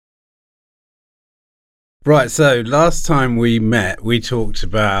Right, so last time we met, we talked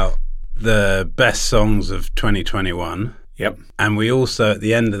about the best songs of 2021. Yep. And we also, at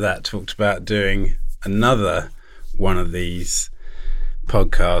the end of that, talked about doing another one of these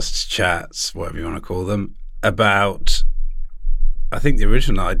podcasts, chats, whatever you want to call them, about, I think the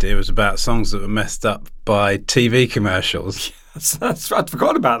original idea was about songs that were messed up by TV commercials. That's I'd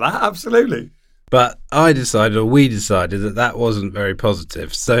forgotten about that, absolutely. But we decided that wasn't very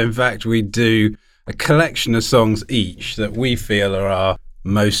positive. So in fact, we do a collection of songs each that we feel are our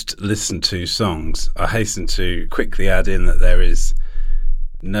most listened to songs. I hasten to quickly add in that there is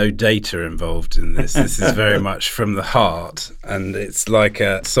no data involved in this. This is very much from the heart, and it's like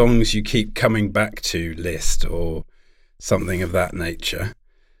a songs you keep coming back to list or something of that nature.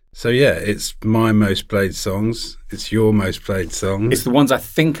 So yeah, it's my most played songs. It's your most played songs. It's the ones I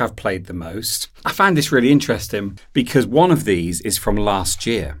think I've played the most. I find this really interesting because one of these is from last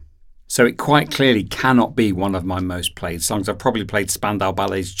year. So it quite clearly cannot be one of my most played songs. I've probably played Spandau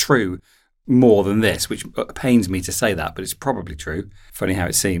Ballet's True more than this, which pains me to say that, but it's probably true. Funny how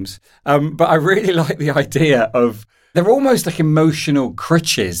it seems. But I really like the idea of, they're almost like emotional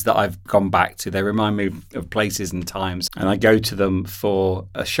crutches that I've gone back to. They remind me of places and times, and I go to them for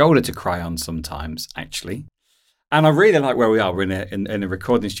a shoulder to cry on sometimes, actually. And I really like where we are. We're in a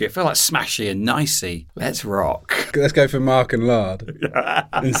recording studio. I feel like Smashy and Nicey. Let's rock. Let's go for Mark and Lard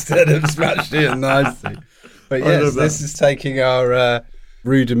instead of Smashy and Nicey. But yes, this is taking our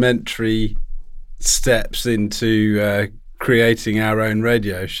rudimentary steps into creating our own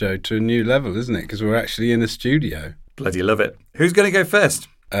radio show to a new level, isn't it? Because we're actually in a studio. Bloody love it. Who's going to go first?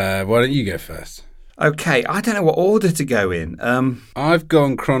 Why don't you go first? Okay, I don't know what order to go in. I've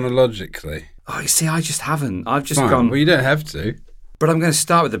gone chronologically. Oh, you see, I just haven't. I've just Fine. gone... Well, you don't have to. But I'm going to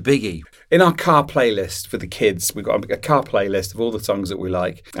start with the biggie. In our car playlist for the kids, we've got a car playlist of all the songs that we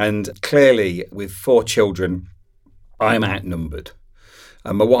like. And clearly, with 4 children, I'm outnumbered.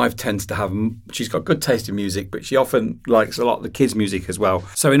 And my wife tends to have... She's got good taste in music, but she often likes a lot of the kids' music as well.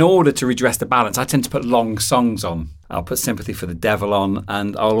 So in order to redress the balance, I tend to put long songs on. I'll put Sympathy for the Devil on,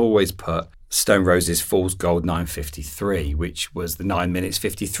 and I'll always put Stone Roses' Fool's Gold 9:53, which was the 9 minutes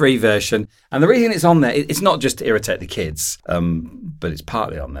 53 version. And the reason it's on there, it's not just to irritate the kids, but it's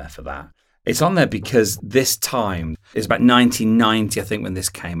partly on there for that. It's on there because this time is about 1990, I think, when this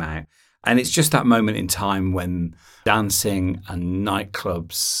came out. And it's just that moment in time when dancing and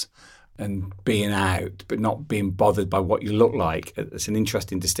nightclubs and being out, but not being bothered by what you look like, it's an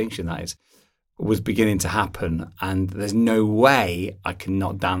interesting distinction, that is, was beginning to happen. And there's no way I can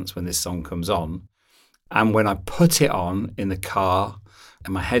not dance when this song comes on. And when I put it on in the car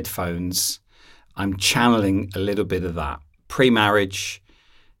and my headphones, I'm channeling a little bit of that. Pre-marriage,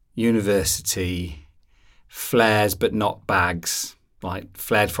 university, flares but not bags. Like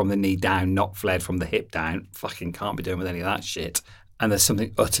flared from the knee down, not flared from the hip down. Fucking can't be doing with any of that shit. And there's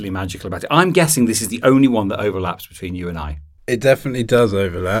something utterly magical about it. I'm guessing this is the only one that overlaps between you and I. It definitely does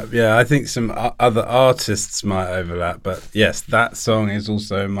overlap. Yeah, I think some other artists might overlap. But yes, that song is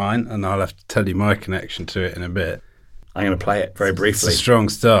also mine, and I'll have to tell you my connection to it in a bit. I'm going to play it very briefly. It's a strong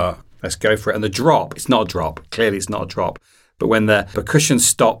start. Let's go for it. And the drop, it's not a drop. Clearly it's not a drop. But when the percussion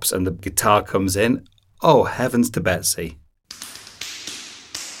stops and the guitar comes in, oh, heavens to Betsy.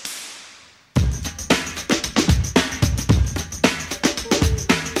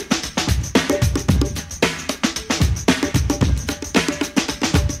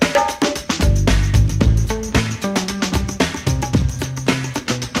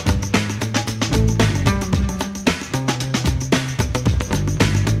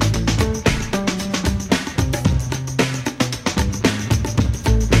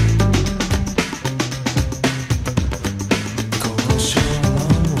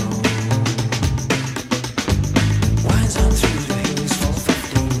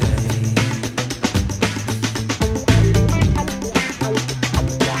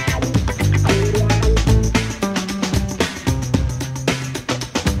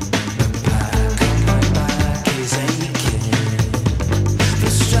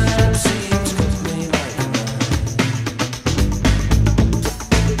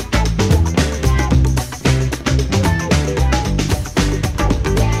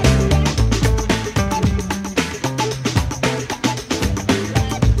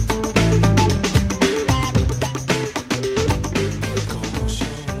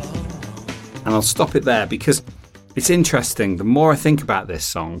 And I'll stop it there because it's interesting. The more I think about this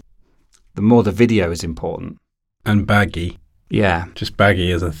song, the more the video is important. And baggy. Yeah. Just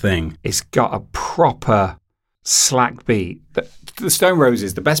baggy as a thing. It's got a proper slack beat. The Stone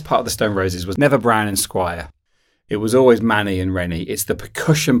Roses, the best part of the Stone Roses was never Brown and Squire. It was always Manny and Rennie. It's the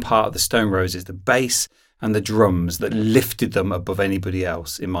percussion part of the Stone Roses, the bass and the drums that lifted them above anybody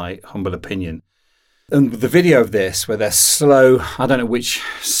else, in my humble opinion. And the video of this, where they're slow, I don't know which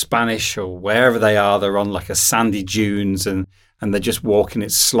Spanish or wherever they are, they're on like a sandy dunes and they're just walking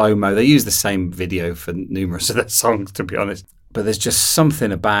it slow-mo. They use the same video for numerous of their songs, to be honest. But there's just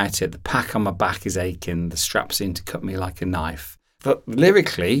something about it. The pack on my back is aching. The straps seem to cut me like a knife. But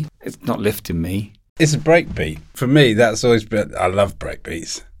lyrically, it's not lifting me. It's a breakbeat. For me, that's always been... I love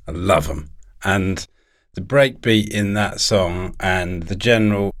breakbeats. I love them. And the breakbeat in that song and the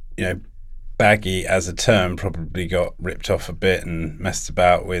general, baggy as a term probably got ripped off a bit and messed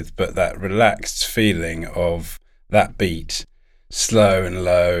about with, but that relaxed feeling of that beat, slow and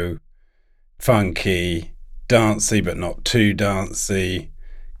low, funky, dancey but not too dancey,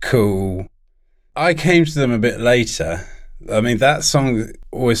 cool. I came to them a bit later. I mean, that song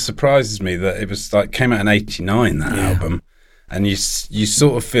always surprises me that it was like came out in '89, that album, and you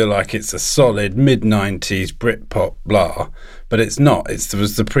sort of feel like it's a solid mid-90s Britpop blah, but it's not. It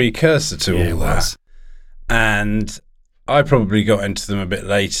was the precursor to all that. And I probably got into them a bit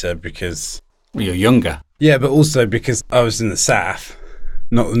later because... Well, you're younger. Yeah, but also because I was in the south,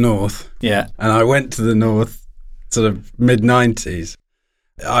 not the north. Yeah. And I went to the north sort of mid-90s.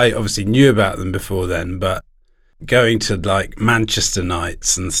 I obviously knew about them before then, but going to like Manchester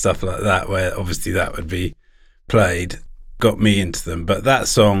nights and stuff like that, where obviously that would be played, got me into them. But that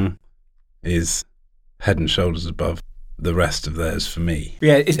song is head and shoulders above the rest of theirs for me.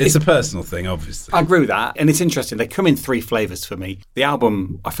 Yeah, it's a personal thing, obviously. I agree with that. And it's interesting. They come in three flavours for me. The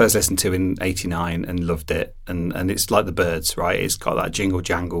album I first listened to in '89 and loved it. And it's like the Byrds, right? It's got that jingle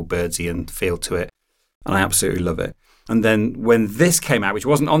jangle Byrdsian feel to it. And I absolutely love it. And then when this came out, which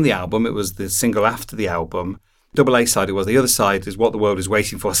wasn't on the album, it was the single after the album, double A side it was. The other side is What the World Is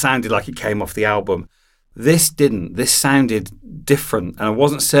Waiting For. Sounded like it came off the album. This didn't. This sounded different. And I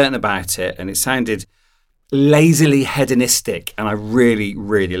wasn't certain about it. And it sounded lazily hedonistic, and I really,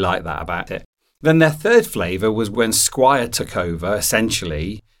 really like that about it. Then their third flavour was when Squire took over,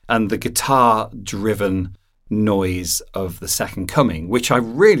 essentially, and the guitar-driven noise of The Second Coming, which I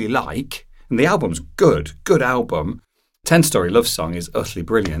really like, and the album's good album. 10 Story Love Song is utterly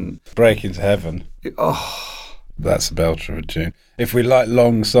brilliant. Break Into Heaven. Oh, that's a belter of a tune. If we like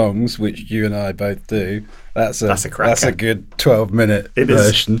long songs, which you and I both do, that's a cracker. That's a good 12-minute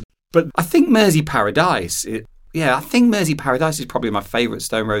version. Is. But I think Mersey Paradise, I think Mersey Paradise is probably my favourite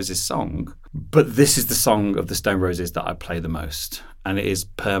Stone Roses song. But this is the song of the Stone Roses that I play the most, and it is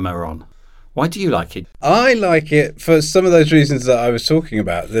Perma On. Why do you like it? I like it for some of those reasons that I was talking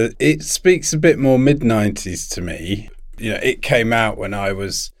about. It speaks a bit more mid-90s to me. It came out when I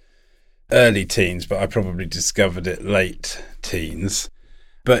was early teens, but I probably discovered it late teens.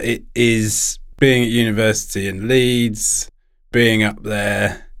 But it is being at university in Leeds, being up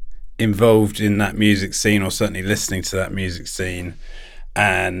there, involved in that music scene, or certainly listening to that music scene,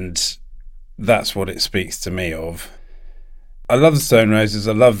 and that's what it speaks to me of. I love the Stone Roses.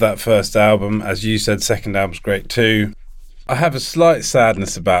 I love that first album. As you said, second album's great too. I have a slight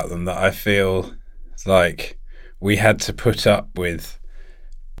sadness about them that I feel like we had to put up with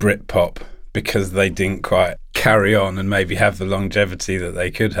Britpop because they didn't quite carry on and maybe have the longevity that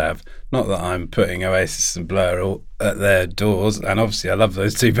they could have. Not that I'm putting Oasis and Blur all at their doors, and obviously I love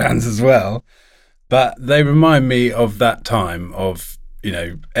those two bands as well, but they remind me of that time of,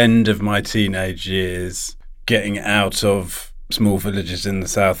 end of my teenage years, getting out of small villages in the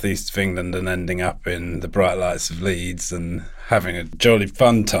southeast of England and ending up in the bright lights of Leeds and having a jolly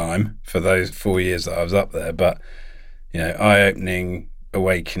fun time for those 4 years that I was up there. But, eye-opening,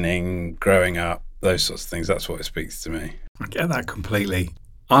 awakening, growing up, those sorts of things, that's what it speaks to me. I get that completely.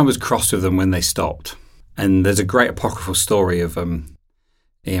 I was cross with them when they stopped. And there's a great apocryphal story of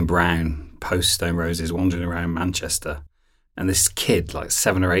Ian Brown, post Stone Roses, wandering around Manchester. And this kid, like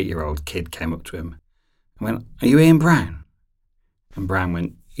 7 or 8 year old kid, came up to him and went, "Are you Ian Brown?" And Brown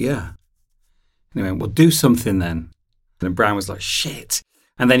went, "Yeah." And he went, "Well, do something then." And Brown was like, "Shit."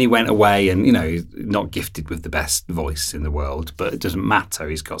 And then he went away and, he's not gifted with the best voice in the world, but it doesn't matter.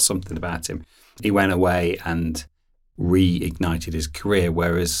 He's got something about him. He went away and reignited his career,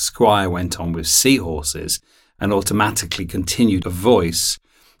 whereas Squire went on with Seahorses and automatically continued a voice.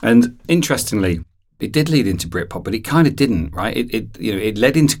 And interestingly, it did lead into Britpop, but it kind of didn't, right? It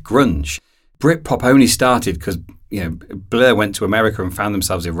led into grunge. Britpop only started because, Blur went to America and found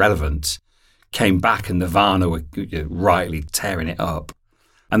themselves irrelevant, came back and Nirvana were rightly tearing it up.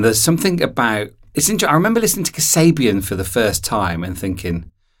 And there's something about, it's interesting. I remember listening to Kasabian for the first time and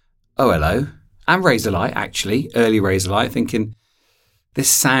thinking, oh, hello. And Razorlight, actually, early Razorlight, thinking, this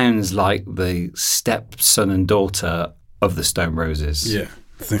sounds like the stepson and daughter of the Stone Roses. Yeah,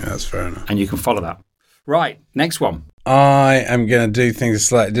 I think that's fair enough. And you can follow that. Right, next one. I am going to do things a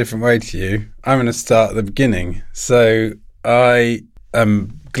slightly different way to you. I'm going to start at the beginning. So I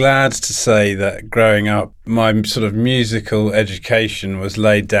am glad to say that growing up, my sort of musical education was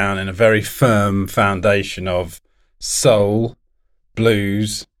laid down in a very firm foundation of soul,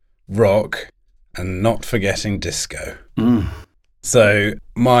 blues, rock, and not forgetting disco. So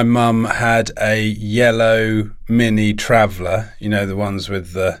my mum had a yellow Mini Traveller, you know, the ones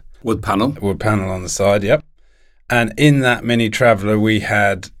with the Wood panel on the side, yep. And in that Mini Traveller, we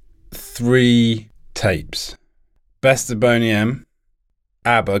had 3 tapes. Best of Boney M,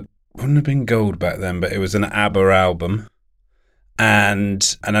 ABBA, wouldn't have been gold back then, but it was an ABBA album,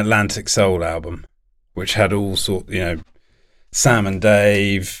 and an Atlantic Soul album, which had all sorts, you know, Sam and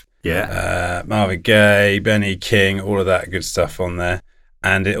Dave, Marvin Gaye, Benny King, all of that good stuff on there.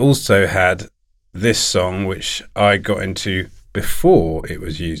 And it also had this song, which I got into before it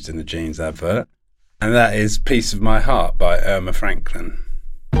was used in the jeans advert, and that is Piece of My Heart by Irma Franklin.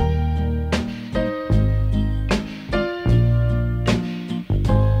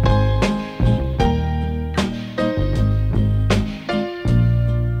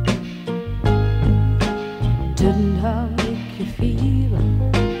 Didn't I make you feel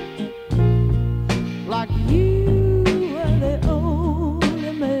like you were the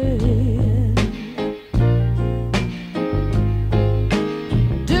only man?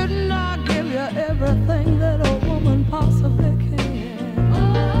 Didn't I give you everything that a woman possibly can?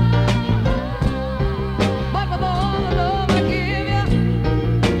 But with all the love I give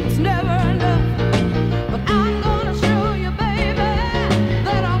you, it's never enough. But I'm gonna show you, baby,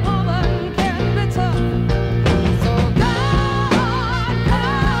 that a woman can be tough.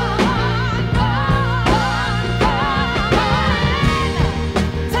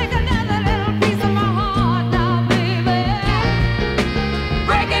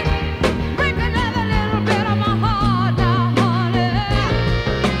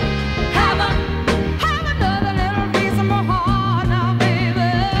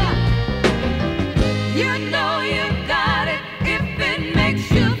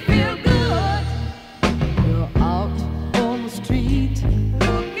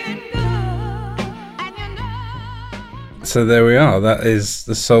 So there we are. That is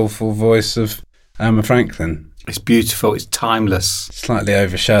the soulful voice of Irma Franklin. It's beautiful. It's timeless. Slightly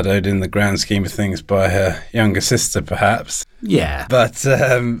overshadowed in the grand scheme of things by her younger sister, perhaps. Yeah. But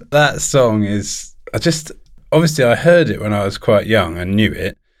that song is... Obviously, I heard it when I was quite young and knew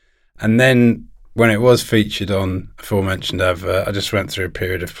it. And then when it was featured on aforementioned advert, I just went through a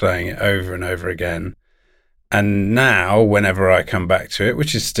period of playing it over and over again. And now, whenever I come back to it,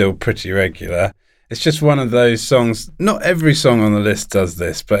 which is still pretty regular... It's just one of those songs. Not every song on the list does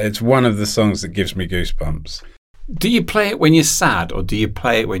this, but it's one of the songs that gives me goosebumps. Do you play it when you're sad, or do you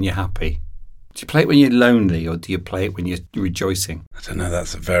play it when you're happy? Do you play it when you're lonely, or do you play it when you're rejoicing? I don't know.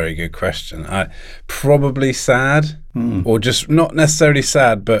 That's a very good question. Probably sad, or just not necessarily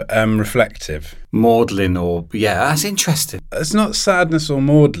sad, but reflective. Maudlin, or... Yeah, that's interesting. It's not sadness or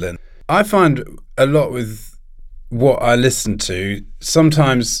maudlin. I find a lot with what I listen to,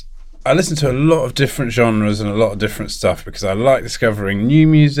 sometimes... I listen to a lot of different genres and a lot of different stuff because I like discovering new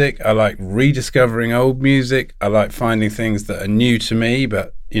music. I like rediscovering old music. I like finding things that are new to me,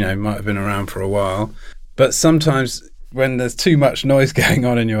 but, you know, might have been around for a while. But sometimes when there's too much noise going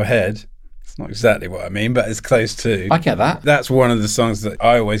on in your head, it's not exactly what I mean, but it's close to. I get that. That's one of the songs that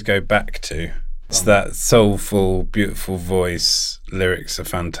I always go back to. It's that soulful, beautiful voice. Lyrics are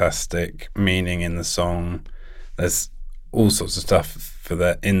fantastic. Meaning in the song. There's all sorts of stuff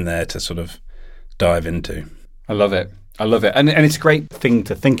in there to sort of dive into. I love it. And it's a great thing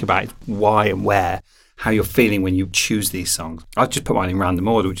to think about why and where, how you're feeling when you choose these songs. I've just put mine in random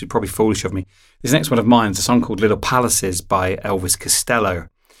order, which is probably foolish of me. This next one of mine is a song called Little Palaces by Elvis Costello.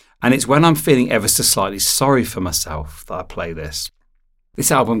 And it's when I'm feeling ever so slightly sorry for myself that I play this. This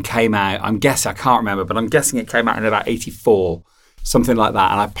album came out, I can't remember, but I'm guessing it came out in about 84, something like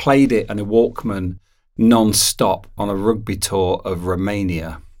that. And I played it in a Walkman non-stop on a rugby tour of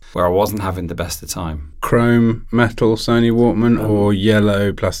Romania where I wasn't having the best of time. Chrome, metal, Sony Walkman or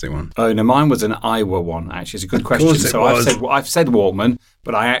yellow plastic one? Oh, no, mine was an Iwa one, actually. It's a good question. So I've said Walkman,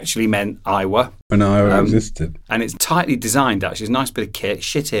 but I actually meant Iwa. When Iwa existed. And it's tightly designed, actually. It's a nice bit of kit,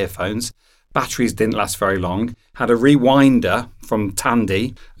 shit earphones. Batteries didn't last very long. Had a rewinder from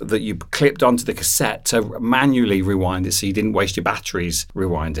Tandy that you clipped onto the cassette to manually rewind it so you didn't waste your batteries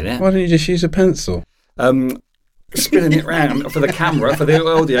rewinding it. Why don't you just use a pencil? Spinning it round for the camera, for the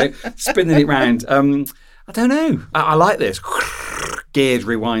audio, spinning it round. I don't know. I like this. Geared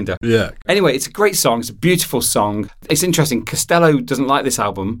rewinder. Yeah. Anyway, it's a great song. It's a beautiful song. It's interesting. Costello doesn't like this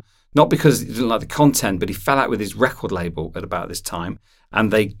album. not because he didn't like the content, but he fell out with his record label at about this time,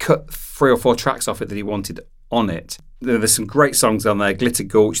 and they cut 3 or 4 tracks off it that he wanted on it. There's some great songs on there, Glitter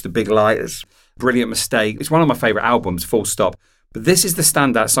Gulch, The Big Lighters, Brilliant Mistake. It's one of my favourite albums, full stop. But this is the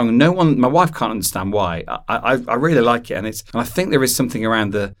standout song. My wife can't understand why. I really like it, and I think there is something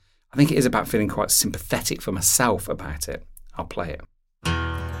around I think it is about feeling quite sympathetic for myself about it. I'll play it.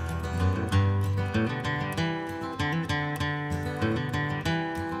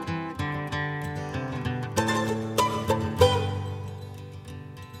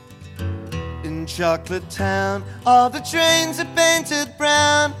 In Chocolate Town, all the trains are painted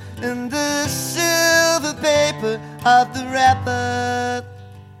brown, and the silver paper of the wrapper.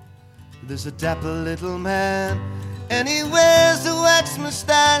 There's a dapper little man, and he wears a wax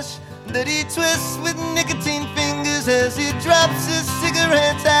mustache that he twists with nicotine fingers as he drops his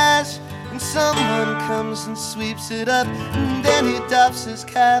cigarette ash. And someone comes and sweeps it up, and then he doffs his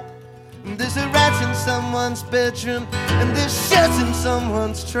cap. And there's a rat in someone's bedroom, and there's shit in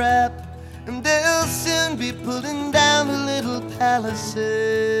someone's trap. And they'll soon be pulling down the little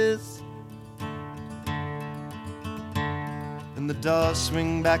palaces. And the doors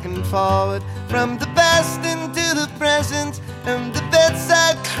swing back and forward from the past into the present, and the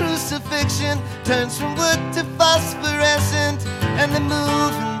bedside crucifixion turns from wood to phosphorescent. And they're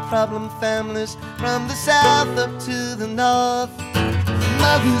moving problem families from the south up to the north.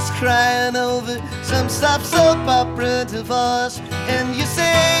 Mothers crying over some soft soap opera divorce, and you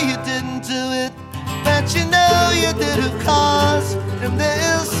say you didn't do it, but you know you did, of course. And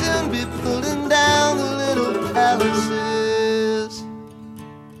they'll soon be pulling down the little palaces.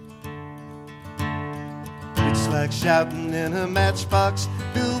 It's like shouting in a matchbox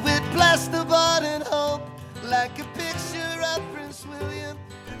filled with plasterboard and hope, like a picture of Prince William.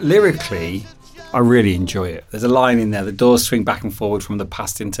 Lyrically, I really enjoy it. There's a line in there, the doors swing back and forward from the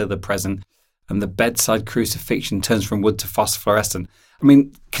past into the present, and the bedside crucifixion turns from wood to phosphorescent. I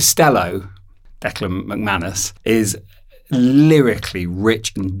mean, Costello, Declan McManus, is lyrically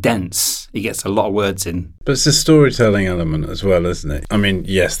rich and dense. He gets a lot of words in. But it's a storytelling element as well, isn't it? I mean,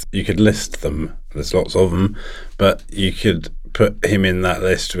 yes, you could list them. There's lots of them. But you could put him in that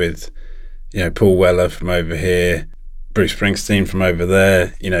list with, Paul Weller from over here, Bruce Springsteen from over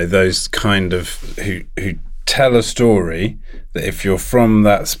there, those kind of who tell a story that if you're from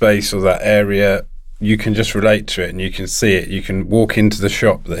that space or that area, you can just relate to it and you can see it. You can walk into the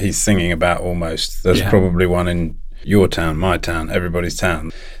shop that he's singing about almost. There's probably one in your town, my town, everybody's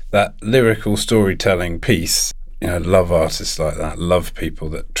town. That lyrical storytelling piece, love artists like that, love people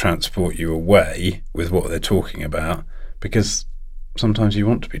that transport you away with what they're talking about, because sometimes you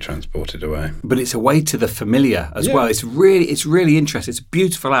want to be transported away. But it's a way to the familiar as well. It's really interesting. It's a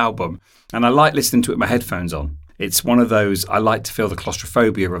beautiful album, and I like listening to it with my headphones on. It's one of those, I like to feel the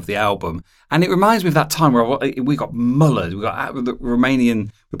claustrophobia of the album. And it reminds me of that time where we got mullered.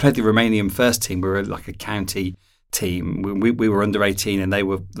 We played the Romanian first team. We were like a county team. We were under 18 and they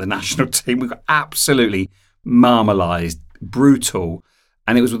were the national team. We got absolutely marmalised, brutal.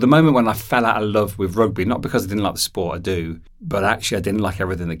 And it was the moment when I fell out of love with rugby, not because I didn't like the sport, I do, but actually I didn't like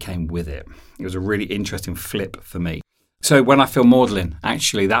everything that came with it. It was a really interesting flip for me. So when I feel maudlin,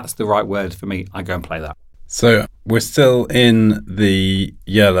 actually that's the right word for me. I go and play that. So we're still in the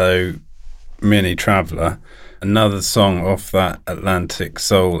Yellow Mini Traveller, another song off that Atlantic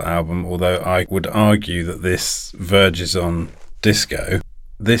Soul album, although I would argue that this verges on disco.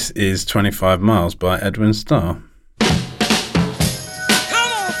 This is 25 Miles by Edwin Starr.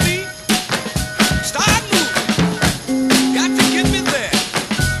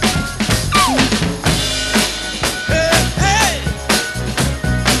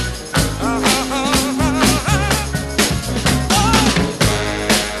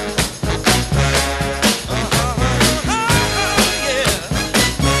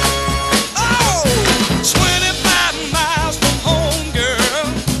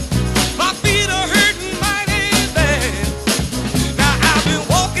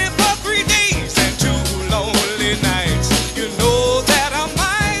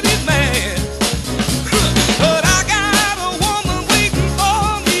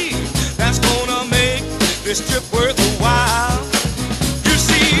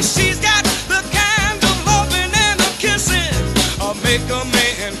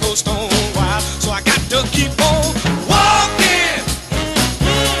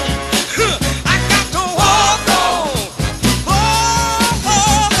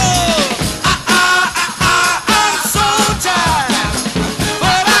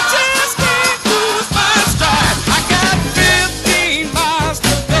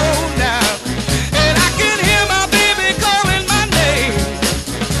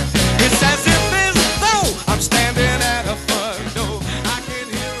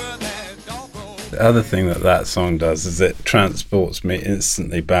 other thing that song does is it transports me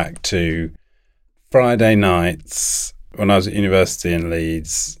instantly back to Friday nights when I was at university in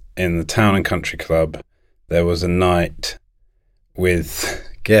Leeds in the Town and Country Club. There was a night with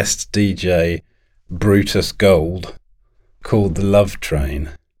guest DJ Brutus Gold called The Love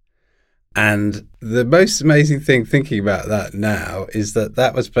Train. And the most amazing thing thinking about that now is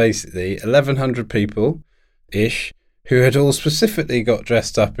that was basically 1,100 people-ish who had all specifically got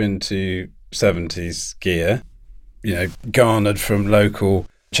dressed up into 70s gear, garnered from local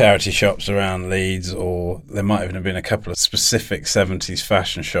charity shops around Leeds, or there might even have been a couple of specific 70s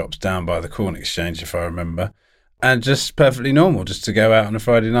fashion shops down by the Corn Exchange, if I remember. And just perfectly normal, just to go out on a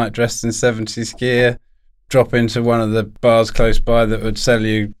Friday night dressed in 70s gear, drop into one of the bars close by that would sell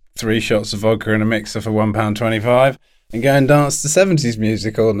you 3 shots of vodka and a mixer for £1.25 and go and dance to 70s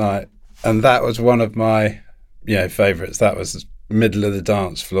music all night. And that was one of my favourites. That was middle of the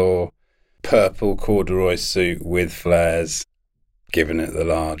dance floor, purple corduroy suit with flares, giving it the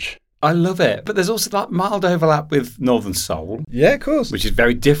large. I love it. But there's also that mild overlap with Northern Soul. Yeah, of course. Which is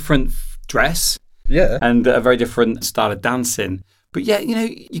very different dress. Yeah. And a very different style of dancing. But yeah,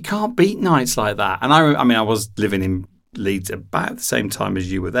 you can't beat nights like that. And I was living in Leeds about the same time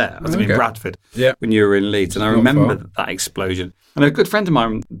as you were there. I was in Bradford when you were in Leeds. And I remember that explosion. And a good friend of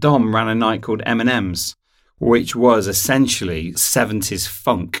mine, Dom, ran a night called M&M's, which was essentially 70s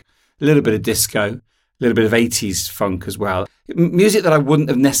funk, a little bit of disco, a little bit of 80s funk as well. Music that I wouldn't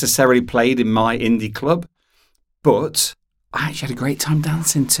have necessarily played in my indie club, but I actually had a great time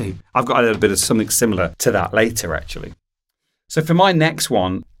dancing to. I've got a little bit of something similar to that later, actually. So for my next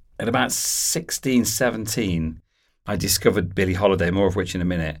one, at about 16, 17, I discovered Billie Holiday, more of which in a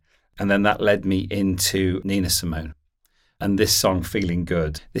minute. And then that led me into Nina Simone. And this song, Feeling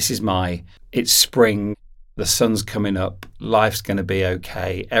Good. This is it's spring, the sun's coming up, life's going to be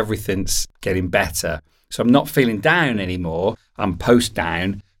okay, everything's getting better. So I'm not feeling down anymore. I'm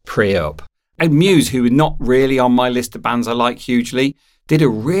post-down, pre-up. And Muse, who are not really on my list of bands I like hugely, did a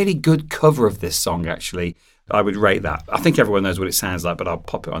really good cover of this song, actually. I would rate that. I think everyone knows what it sounds like, but I'll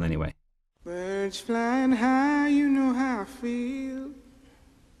pop it on anyway. Birds flying high, you know how I feel.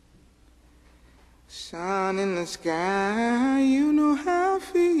 Sun in the sky, you know how I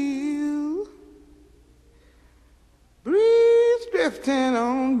feel. Breeze drifting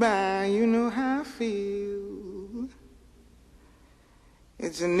on by, you know how I feel.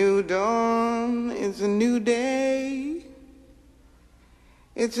 It's a new dawn, it's a new day.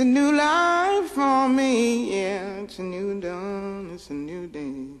 It's a new life for me, yeah. It's a new dawn, it's a new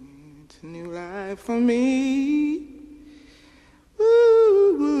day. It's a new life for me.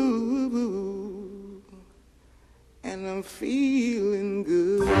 Woo, woo, woo. And I'm feeling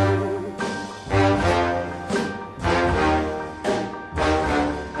good.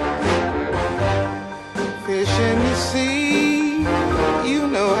 Fish in the sea, you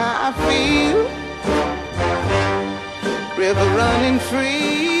know how I feel. River running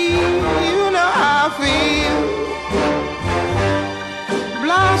free, you know how I feel.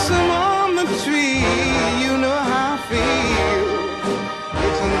 Blossom on the tree, you know how I feel.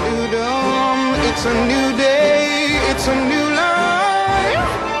 It's a new dawn, it's a new day, it's a new life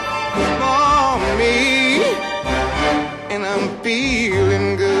for me. And I'm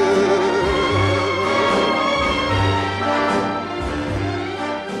feeling good.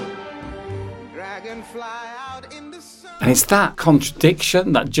 Dragonfly out in the sun. And it's that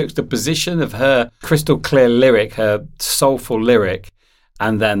contradiction, that juxtaposition of her crystal clear lyric, her soulful lyric,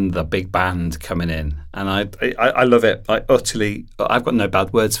 and then the big band coming in. And I love it. I've got no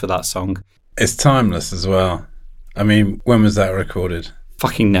bad words for that song. It's timeless as well. I mean, when was that recorded?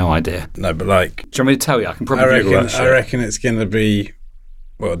 Fucking no idea. No, but Do you want me to tell you? I can probably I Google that shit. reckon it's going to be,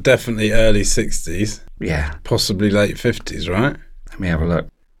 definitely early 60s. Yeah. Possibly late 50s, right? Let me have a look.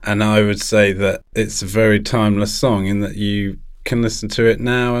 And I would say that it's a very timeless song in that you can listen to it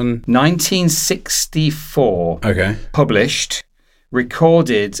now and... 1964. Okay. Published,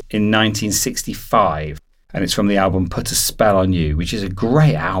 recorded in 1965. And it's from the album Put a Spell on You, which is a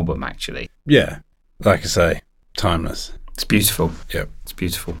great album, actually. Yeah. Like I say, timeless. It's beautiful. Yep. It's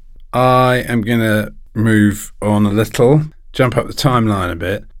beautiful. I am going to move on a little, jump up the timeline a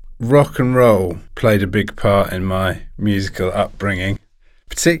bit. Rock and roll played a big part in my musical upbringing,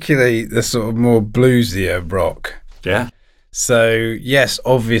 particularly the sort of more bluesier rock. Yeah. So, yes,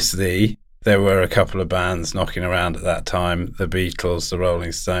 obviously, there were a couple of bands knocking around at that time, the Beatles, the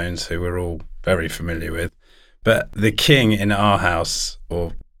Rolling Stones, who we're all very familiar with. But the king in our house,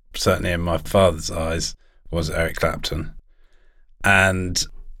 or certainly in my father's eyes, was Eric Clapton. And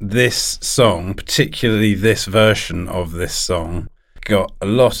this song, particularly this version of this song, got a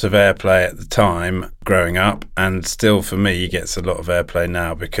lot of airplay at the time growing up, and still for me gets a lot of airplay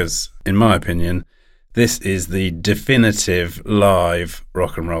now because, in my opinion, this is the definitive live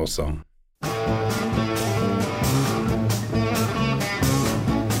rock and roll song.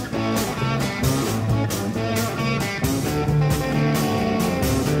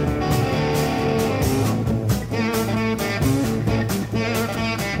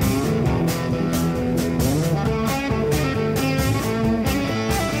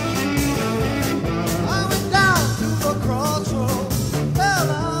 I went down to the crossroads, fell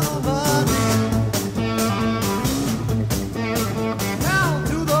down on my knees. Down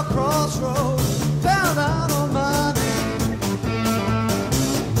to the crossroads, fell down on my knees.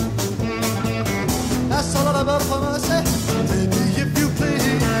 That's all I beg for mercy, take me if you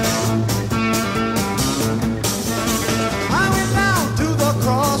please. I went down to the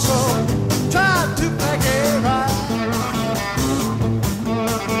crossroads, tried to make it right.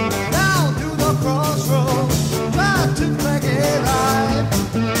 Down to the crossroads, tried to make it right.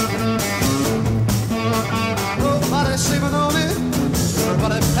 Nobody sleeping on it,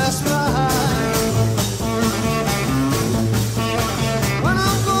 nobody passed by. When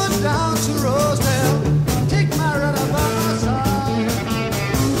I'm going down to Rosedale, take my rudder by my side.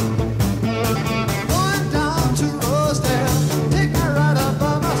 Going down to Rosedale, take my rudder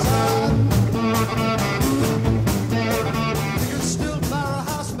by my side. You can still buy a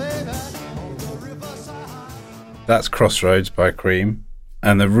house, baby, on the riverside. That's Crossroads by Cream,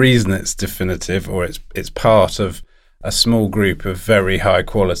 and the reason it's definitive, or it's part of a small group of very high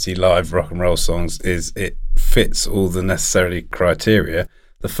quality live rock and roll songs, is it fits all the necessary criteria.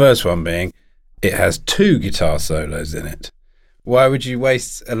 The first one being it has 2 guitar solos in it. Why would you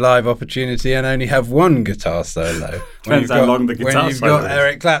waste a live opportunity and only have one guitar solo? Depends how long the guitar when you've solo got is.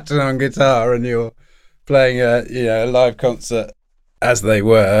 Eric Clapton on guitar and you're playing a live concert, as they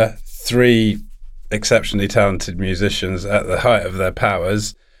were, 3 exceptionally talented musicians at the height of their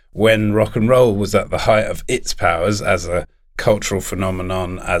powers, when rock and roll was at the height of its powers as a cultural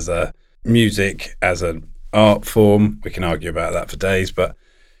phenomenon, as a music, as an art form. We can argue about that for days, but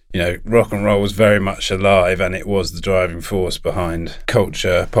rock and roll was very much alive, and it was the driving force behind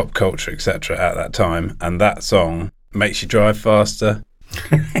culture, pop culture, etc. at that time. And that song makes you drive faster.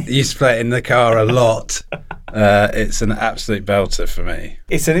 I used to play it in the car a lot. It's an absolute belter for me.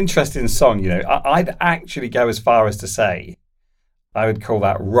 It's an interesting song, I'd actually go as far as to say I would call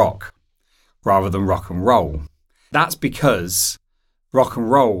that rock rather than rock and roll. That's because rock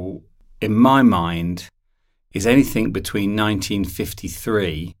and roll, in my mind, is anything between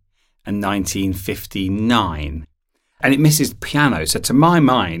 1953 and 1959. And it misses piano. So to my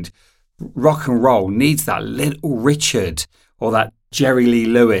mind, rock and roll needs that Little Richard or that Jerry Lee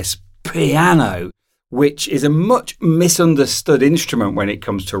Lewis piano, which is a much misunderstood instrument when it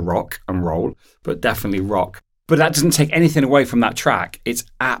comes to rock and roll, but definitely rock. But that doesn't take anything away from that track. It's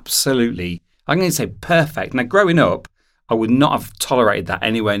absolutely, I'm going to say, perfect. Now, growing up, I would not have tolerated that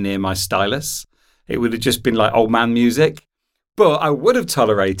anywhere near my stylus. It would have just been like old man music. But I would have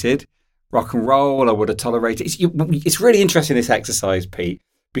tolerated rock and roll. I would have tolerated. It's really interesting, this exercise, Pete,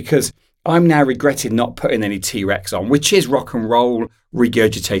 because I'm now regretting not putting any T-Rex on, which is rock and roll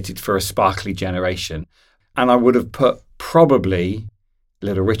regurgitated for a sparkly generation. And I would have put probably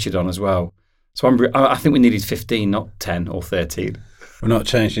Little Richard on as well. So I think we needed 15, not 10 or 13. We're not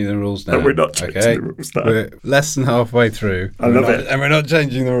changing the rules now. No, we're not changing the rules now. We're less than halfway through. I love it. And we're not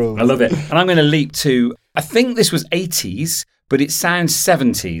changing the rules. I love it. And I'm going to leap to, I think this was 80s, but it sounds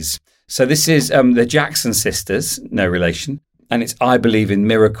 70s. So this is the Jackson Sisters, no relation. And it's I Believe in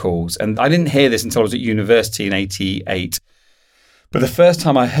Miracles. And I didn't hear this until I was at university in 88. But the first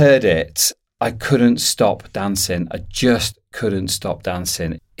time I heard it, I couldn't stop dancing. I just couldn't stop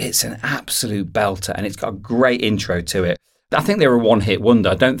dancing. It's an absolute belter, and it's got a great intro to it. I think they were a one-hit wonder.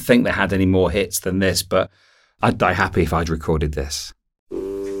 I don't think they had any more hits than this, but I'd die happy if I'd recorded this.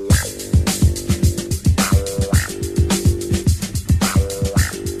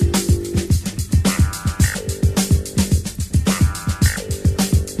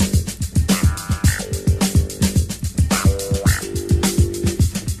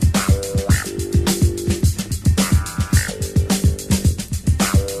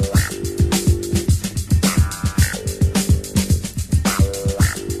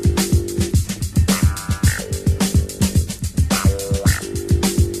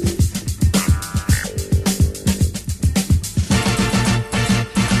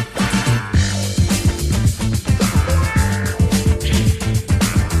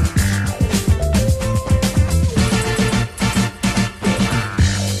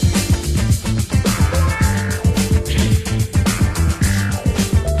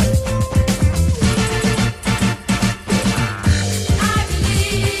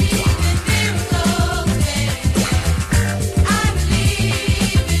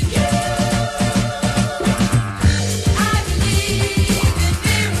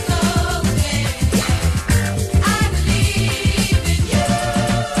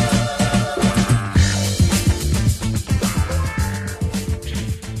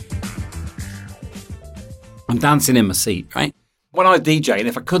 I'm dancing in my seat, right? When I was DJing,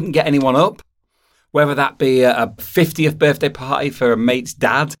 if I couldn't get anyone up, whether that be a 50th birthday party for a mate's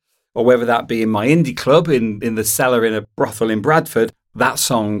dad, or whether that be in my indie club in the cellar in a brothel in Bradford, that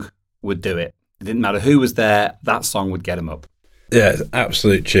song would do it. It didn't matter who was there, that song would get them up. Yeah, it's an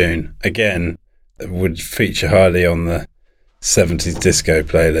absolute tune. Again, it would feature highly on the 70s disco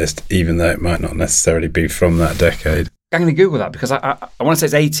playlist, even though it might not necessarily be from that decade. I'm going to Google that because I want to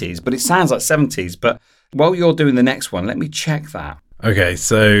say it's 80s, but it sounds like 70s. But while you're doing the next one, let me check that. Okay,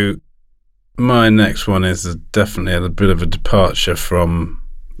 so my next one is definitely a bit of a departure from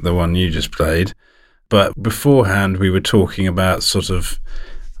the one you just played. But beforehand, we were talking about sort of,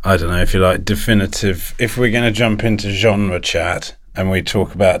 I don't know if you like, definitive. If we're going to jump into genre chat and we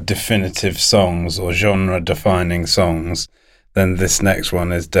talk about definitive songs or genre-defining songs, then this next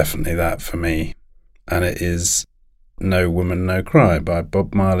one is definitely that for me. And it is No Woman, No Cry by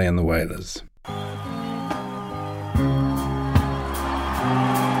Bob Marley and the Wailers.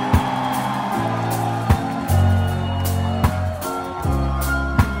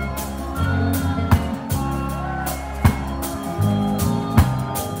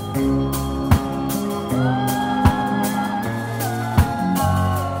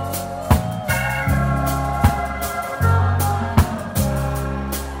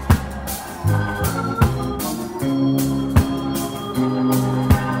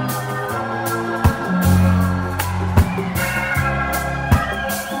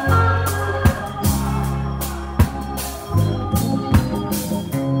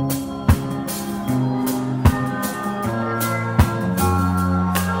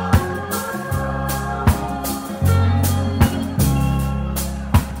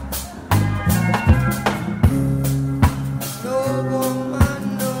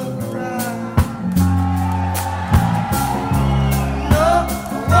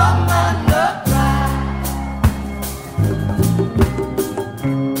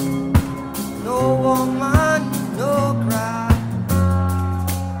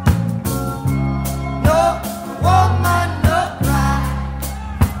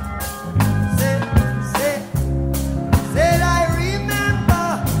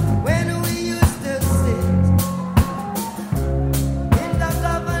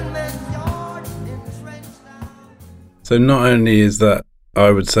 So not only is that,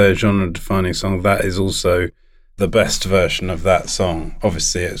 I would say, a genre-defining song, that is also the best version of that song.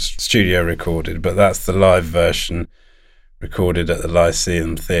 Obviously, it's studio recorded, but that's the live version recorded at the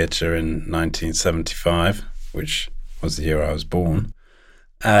Lyceum Theatre in 1975, which was the year I was born.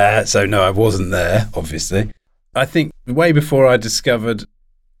 So no, I wasn't there, obviously. I think way before I discovered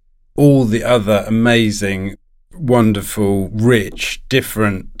all the other amazing, wonderful, rich,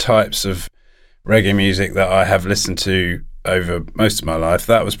 different types of reggae music that I have listened to over most of my life,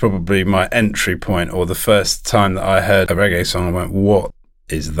 that was probably my entry point, or the first time that I heard a reggae song and went, what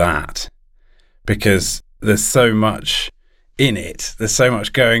is that? Because there's so much in it, there's so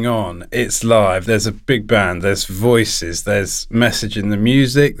much going on, it's live, there's a big band, there's voices, there's message in the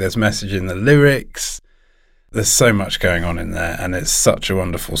music, there's message in the lyrics, there's so much going on in there, and it's such a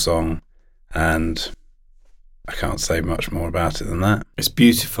wonderful song, and I can't say much more about it than that. It's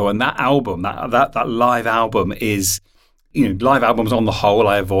beautiful. And that album, that live album is, live albums on the whole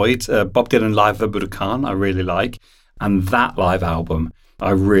I avoid. Bob Dylan Live at Budokan I really like. And that live album,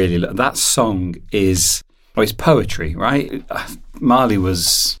 I really like. That song is, it's poetry, right? Marley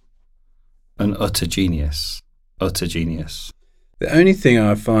was an utter genius. Utter genius. The only thing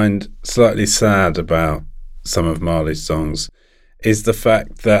I find slightly sad about some of Marley's songs is the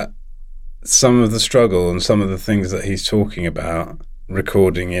fact that some of the struggle and some of the things that he's talking about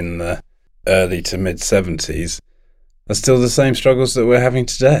recording in the early to mid 70s are still the same struggles that we're having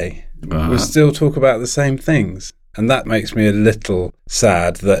today. We still talk about the same things. And that makes me a little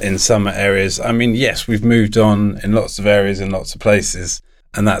sad that in some areas, I mean, yes, we've moved on in lots of areas in lots of places,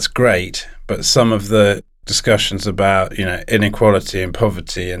 and that's great. But some of the discussions about, inequality and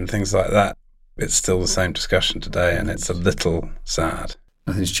poverty and things like that, it's still the same discussion today, and it's a little sad.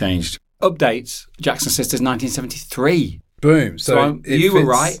 Nothing's changed. Updates, Jackson Sisters 1973. Boom. So you were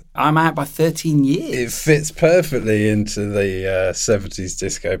right. I'm out by 13 years. It fits perfectly into the 70s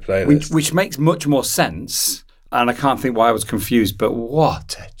disco playlist. Which makes much more sense. And I can't think why I was confused, but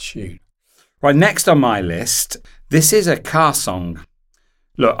what a tune. Right, next on my list, this is a car song.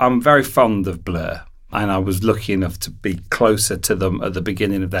 Look, I'm very fond of Blur, and I was lucky enough to be closer to them at the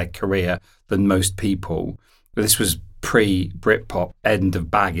beginning of their career than most people. This was pre-Britpop, end of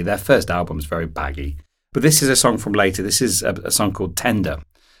baggy. Their first album was very baggy. But this is a song from later. This is a song called Tender.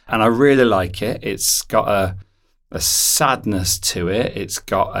 And I really like it. It's got a sadness to it. It's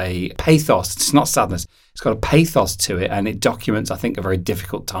got a pathos. It's not sadness. It's got a pathos to it, and it documents, I think, a very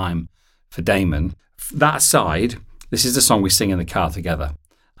difficult time for Damon. That aside, this is the song we sing in the car together.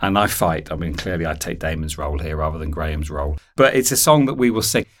 And I fight. I mean, clearly I take Damon's role here rather than Graham's role. But it's a song that we will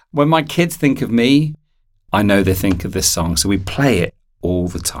sing. When my kids think of me, I know they think of this song. So we play it all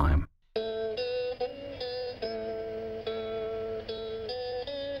the time.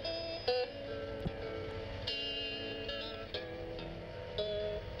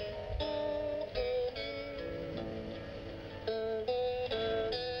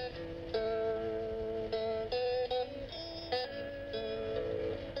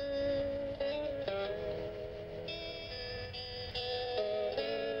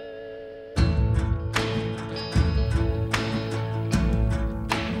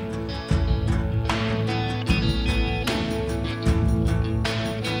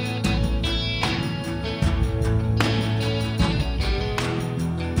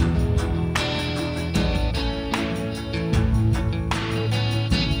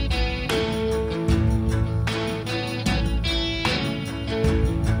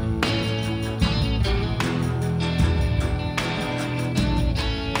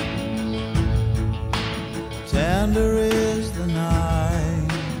 Tender is the night,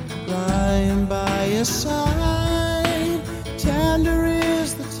 lying by your side. Tender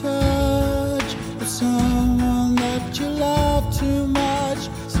is the touch of someone that you love too much.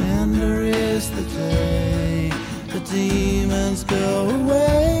 Tender is the day the demons go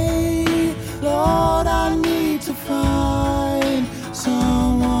away. Lord, I need to find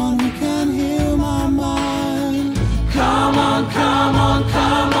someone who can heal my mind. Come on, come on,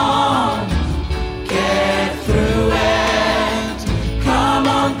 come on. Get through it. Come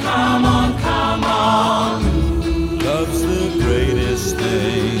on, come on, come on. Love's the greatest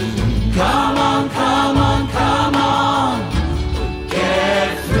thing. Come on, come on, come on.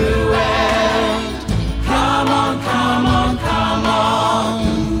 Get through it. Come on, come on, come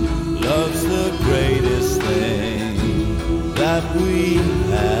on. Love's the greatest thing that we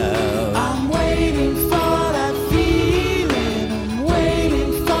have. I'm waiting for that feeling. I'm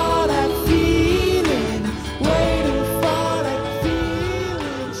waiting for that feeling. Waiting for that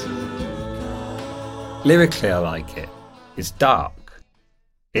feeling to come. Lyrically, I like it. It's dark.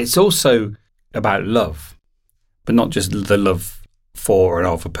 It's also about love, but not just the love for and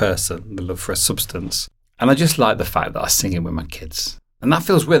of a person, the love for a substance. And I just like the fact that I sing it with my kids. And that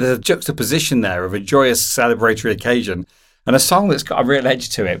feels weird. There's a juxtaposition there of a joyous celebratory occasion and a song that's got a real edge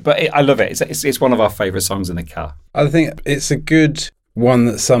to it. But I love it. It's one of our favourite songs in the car. I think it's a good one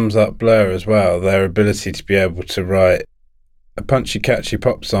that sums up Blur as well, their ability to be able to write a punchy, catchy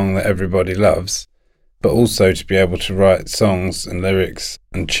pop song that everybody loves, but also to be able to write songs and lyrics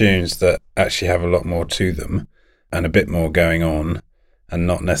and tunes that actually have a lot more to them and a bit more going on and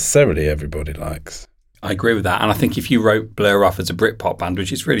not necessarily everybody likes. I agree with that. And I think if you wrote Blur off as a Britpop band,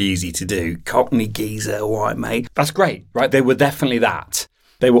 which is really easy to do, Cockney geezer, white mate, that's great, right? They were definitely that.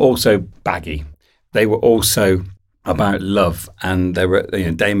 They were also baggy. They were also about love. And they were,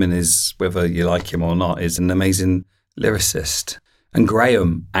 Damon is, whether you like him or not, is an amazing lyricist. And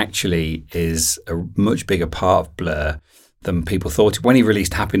Graham actually is a much bigger part of Blur than people thought. When he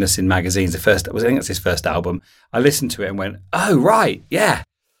released Happiness in Magazines, I think that's his first album, I listened to it and went, oh, right, yeah,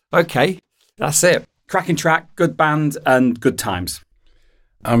 okay, that's it. Cracking track, good band, and good times.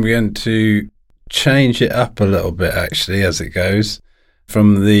 I'm going to change it up a little bit, actually, as it goes.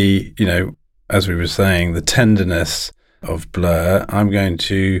 From the, as we were saying, the tenderness of Blur, I'm going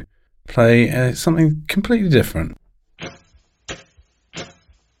to play something completely different.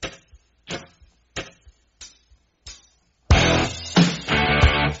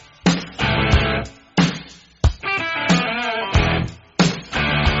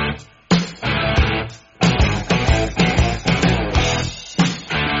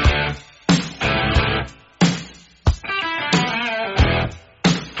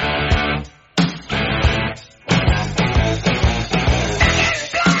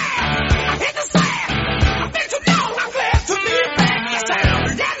 I hit the sand. I've been too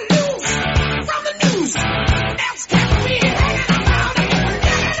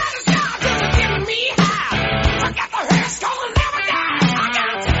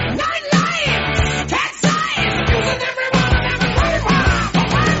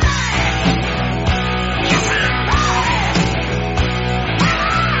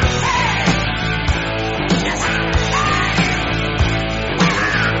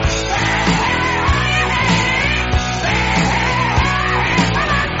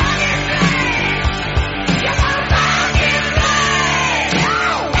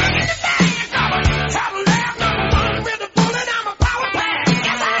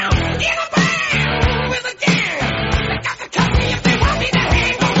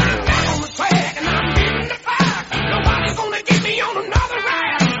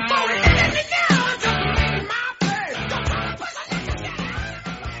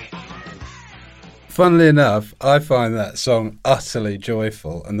Funnily enough, I find that song utterly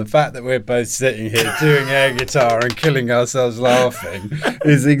joyful, and the fact that we're both sitting here doing air guitar and killing ourselves laughing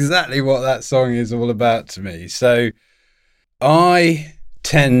is exactly what that song is all about to me. So I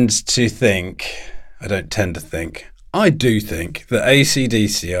do think that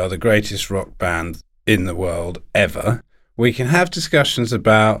AC/DC are the greatest rock band in the world ever. We can have discussions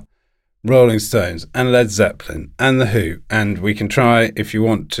about Rolling Stones and Led Zeppelin and The Who, and we can try, if you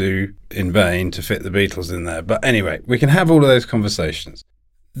want to, in vain, to fit the Beatles in there. But anyway, we can have all of those conversations.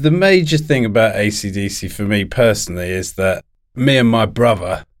 The major thing about AC/DC for me personally is that me and my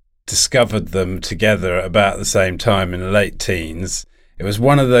brother discovered them together at about the same time in the late teens. It was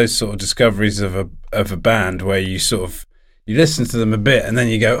one of those sort of discoveries of a band where you listen to them a bit and then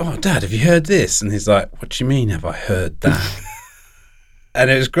you go, "Oh, Dad, have you heard this?" And he's like, "What do you mean, have I heard that?" And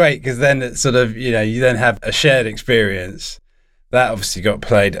it was great because then it's sort of, you then have a shared experience. That obviously got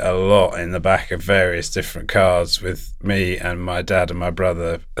played a lot in the back of various different cars with me and my dad and my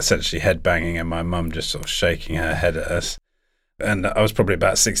brother essentially headbanging and my mum just sort of shaking her head at us. And I was probably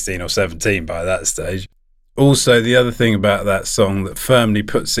about 16 or 17 by that stage. Also, the other thing about that song that firmly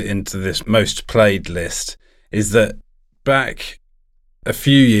puts it into this most played list is that back a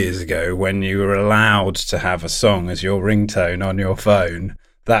few years ago, when you were allowed to have a song as your ringtone on your phone,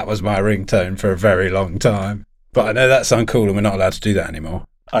 that was my ringtone for a very long time. But I know that's uncool and we're not allowed to do that anymore.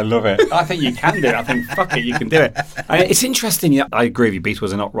 I love it. I think you can do it. I think, fuck it, you can do it. It's interesting. I agree with you.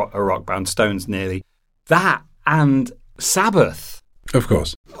 Beatles are not a rock band. Stones nearly. That and Sabbath. Of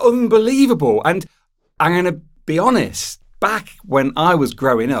course. Unbelievable. And I'm going to be honest, back when I was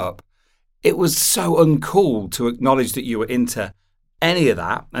growing up, it was so uncool to acknowledge that you were into any of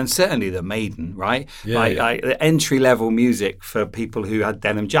that, and certainly the Maiden, right? Like the entry-level music for people who had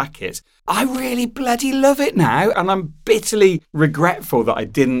denim jackets. I really bloody love it now, and I'm bitterly regretful that I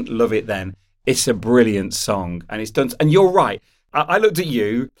didn't love it then. It's a brilliant song, and it's done. And you're right. I looked at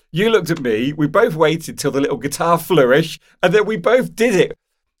you, you looked at me, we both waited till the little guitar flourish, and then we both did it.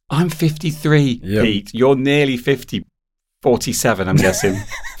 I'm 53, Yep. Pete. You're nearly 50. 47, I'm guessing.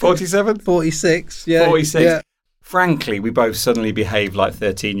 47? 46, yeah. 46. Yeah. Frankly, we both suddenly behave like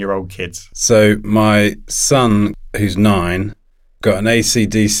 13-year-old kids. So my son, who's 9, got an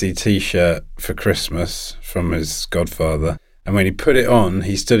AC/DC T-shirt for Christmas from his godfather. And when he put it on,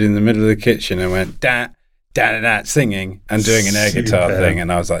 he stood in the middle of the kitchen and went, da, da, da, da, singing and doing an air guitar Superb. thing. And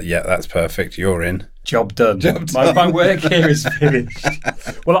I was like, yeah, that's perfect. You're in. Job done. Job done. My work here is finished.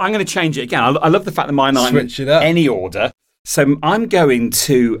 Well, I'm going to change it again. I love the fact that mine aren't Switch it up. in any order. So I'm going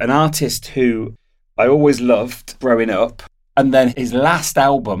to an artist who I always loved growing up. And then his last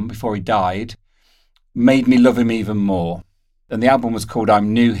album before he died made me love him even more. And the album was called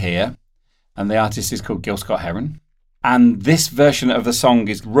I'm New Here. And the artist is called Gil Scott-Heron. And this version of the song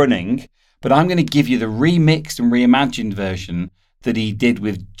is Running. But I'm going to give you the remixed and reimagined version that he did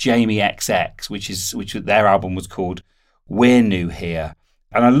with Jamie XX, which their album was called We're New Here.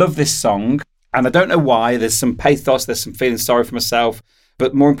 And I love this song. And I don't know why. There's some pathos, there's some feeling sorry for myself.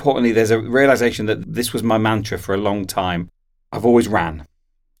 But more importantly, there's a realization that this was my mantra for a long time. I've always ran.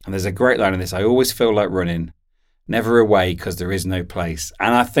 And there's a great line in this. I always feel like running. Never away because there is no place.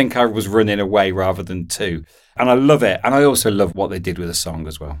 And I think I was running away rather than to. And I love it. And I also love what they did with the song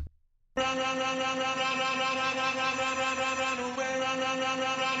as well.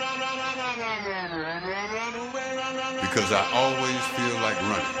 Because I always feel like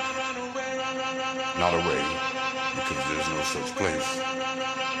running, not away, because there's no such place.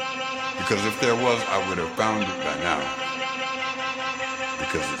 Because if there was, I would have found it by now.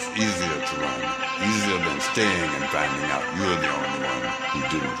 Because it's easier to run, easier than staying and finding out you're the only one who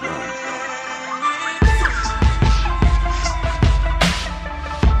didn't run.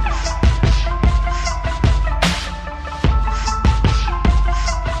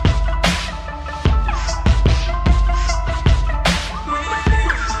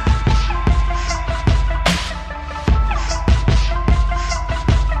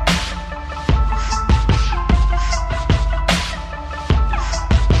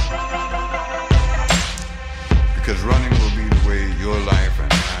 Because running will be the way your life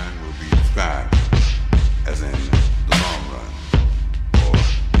and mine will be described, as in the long run, or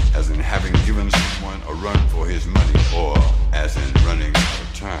as in having given someone a run for his money, or as in running out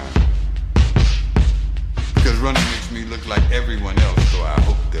of time. Because running makes me look like everyone else, so I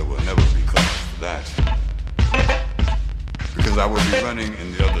hope there will never be cause for that. Because I will be running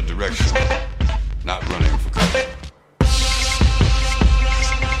in the other direction, not running for cover.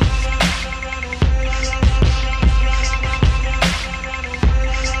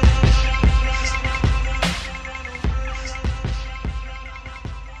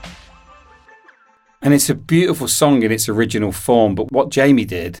 And it's a beautiful song in its original form. But what Jamie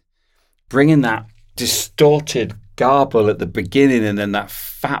did, bringing that distorted garble at the beginning and then that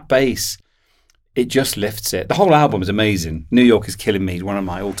fat bass, it just lifts it. The whole album is amazing. New York is Killing Me, one of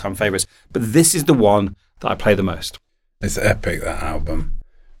my all-time favourites. But this is the one that I play the most. It's epic, that album,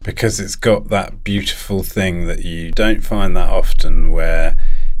 because it's got that beautiful thing that you don't find that often, where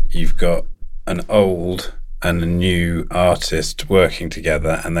you've got an old and a new artist working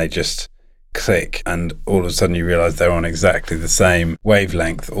together and they just click, and all of a sudden you realise they're on exactly the same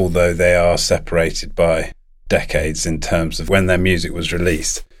wavelength, although they are separated by decades in terms of when their music was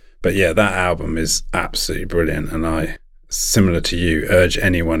released. But yeah, that album is absolutely brilliant, and I, similar to you, urge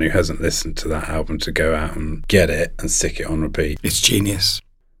anyone who hasn't listened to that album to go out and get it and stick it on repeat. It's genius.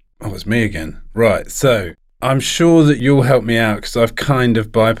 Oh, it's me again. Right, so I'm sure that you'll help me out because I've kind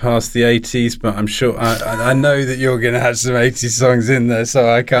of bypassed the 80s, but I'm sure I know that you're going to have some 80s songs in there, so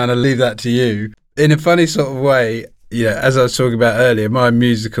I kind of leave that to you. In a funny sort of way, yeah, as I was talking about earlier, my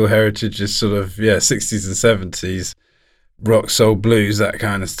musical heritage is sort of, 60s and 70s, rock, soul, blues, that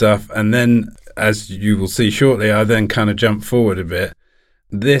kind of stuff. And then, as you will see shortly, I then kind of jump forward a bit.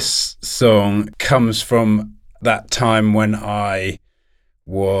 This song comes from that time when I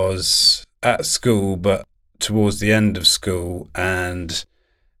was at school, but towards the end of school, and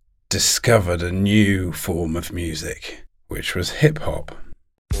discovered a new form of music, which was hip hop.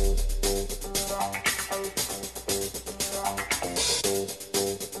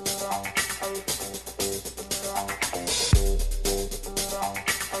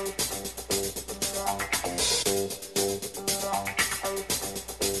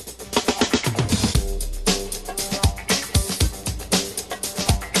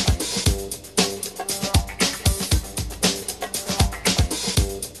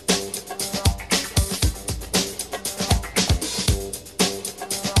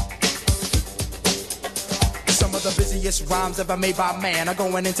 Rhymes ever made by man are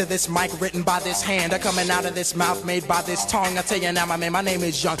going into this mic written by this hand, are coming out of this mouth made by this tongue. I tell you now, my man, my name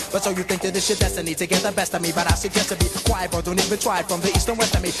is Young, but so you think that this your destiny to get the best of me, but I suggest to be quiet, bro. Don't even try it from the east and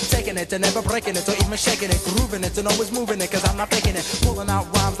west of me, taking it and never breaking it or even shaking it, grooving it and always moving it, cause I'm not faking it, pulling out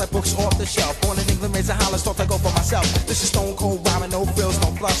rhymes like books off the shelf. Born in England, raised in Holland, thought I go for myself. This is stone cold rhyming, no frills,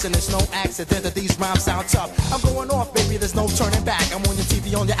 no fluffs, and it's no accident that these rhymes sound tough. I'm going off, baby, there's no turning back. I'm on your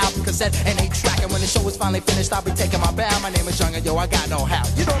TV, on your album cassette and 8-track, and when the show is finally finished, I'll be taking my bow. My name is Young, and yo, I got no how.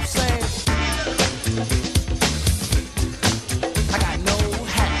 You know what I'm saying? I got no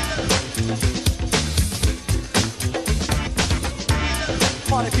how.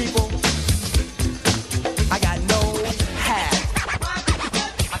 Party people, I got no how.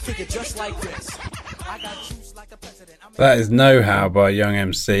 I kick it just like this. I got juice like the president. That is No How by Young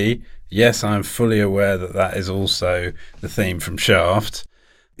MC. Yes, I'm fully aware that that is also the theme from Shaft,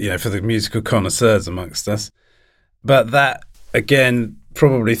 for the musical connoisseurs amongst us. But that, again,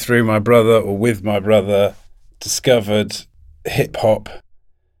 probably through my brother or with my brother, discovered hip hop.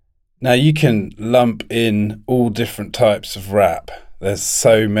 Now, you can lump in all different types of rap. There's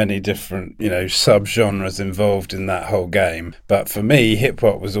so many different, sub-genres involved in that whole game. But for me, hip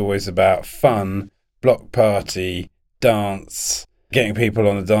hop was always about fun, block party, dance, getting people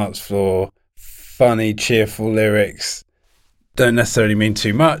on the dance floor, funny, cheerful lyrics. Don't necessarily mean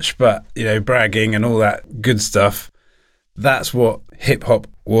too much, but, bragging and all that good stuff. That's what hip hop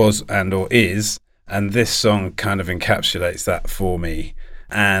was and or is, and this song kind of encapsulates that for me.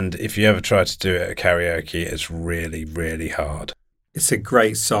 And if you ever try to do it at karaoke, it's really, really hard. It's a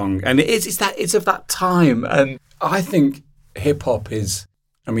great song, and it's of that time. And I think hip hop is,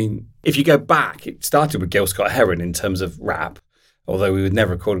 if you go back, it started with Gil Scott-Heron in terms of rap, although he would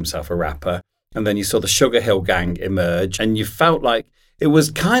never call himself a rapper. And then you saw the Sugar Hill Gang emerge, and you felt like it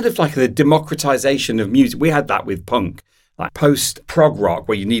was kind of like the democratization of music. We had that with punk. Like post-prog rock,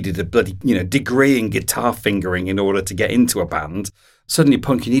 where you needed a bloody, degree in guitar fingering in order to get into a band. Suddenly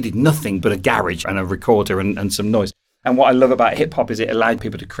punk, you needed nothing but a garage and a recorder and some noise. And what I love about hip-hop is it allowed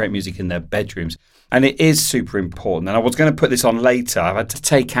people to create music in their bedrooms. And it is super important. And I was going to put this on later. I've had to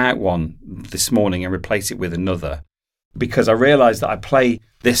take out one this morning and replace it with another, because I realised that I play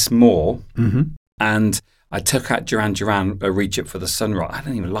this more. Mm-hmm. And I took out Duran Duran, Reach Up for the Sunrise. I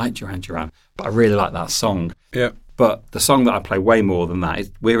don't even like Duran Duran, but I really like that song. Yeah. But the song that I play way more than that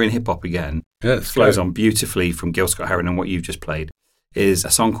is We're in Hip Hop Again. Yeah, it flows on beautifully from Gil Scott-Heron, and what you've just played is a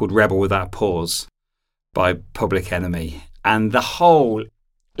song called Rebel Without Pause by Public Enemy. And the whole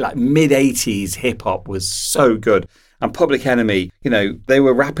mid-80s hip-hop was so good. And Public Enemy, they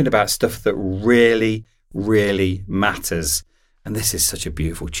were rapping about stuff that really, really matters. And this is such a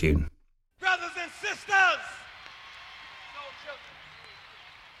beautiful tune. Brothers and sisters!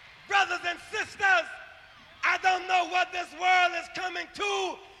 Brothers and sisters! know what this world is coming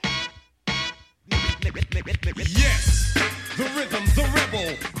to? Yes, the rhythm's a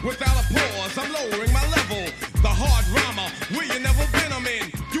rebel. Without a pause, I'm lowering my level. The hard rhymer, where you never been, I'm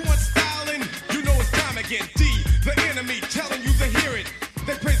in. You want styling? You know it's time again. D, the enemy, telling you to hear it.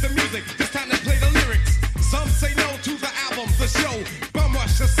 They praise the music, this time they play the lyrics. Some say no to the album, the show. Bum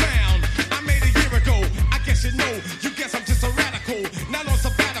rush the sound. I made a year ago. I guess you know. You guess I'm just a radical. Not on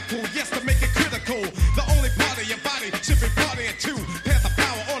sabbatical, yes, to make it critical. The only part of your body should be partying too. Pass the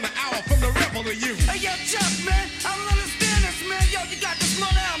power on the hour from the rebel to you. Hey, yo, Chuck, man, I don't understand this, man. Yo, you got this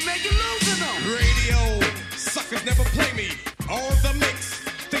money out, man. You're losing them. Radio, suckers never play me. On the mix,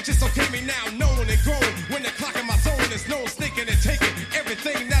 they just okay me now, known and grown. When they're clocking my zone, there's no sneaking and taking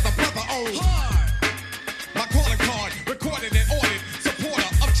everything that the brother owns. My calling card, recorded and ordered. Supporter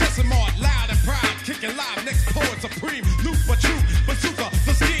of Chesimard, loud and proud, kicking live. Next poet supreme, loose but true, bazooka,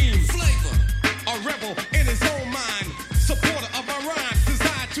 the scheme. Flavor, a rebel in his own mind. Supporter of my rhymes,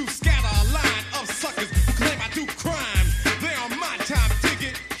 designed to scatter a line of suckers who claim I do crime. They on my time,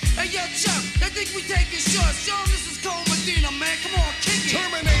 dig it. Hey, yo, Chuck, they think we taking shots. Yo, this is Cole Medina, man. Come on, kick it.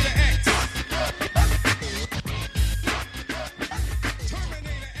 Terminator X.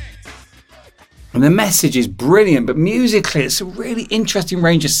 And the message is brilliant, but musically, it's a really interesting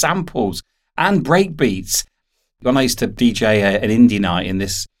range of samples and breakbeats. When I used to DJ an indie night in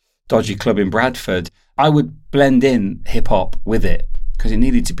this dodgy club in Bradford, I would blend in hip hop with it because it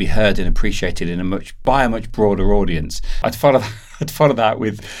needed to be heard and appreciated by a much broader audience. I'd follow that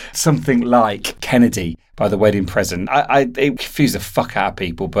with something like Kennedy by The Wedding Present. It confused the fuck out of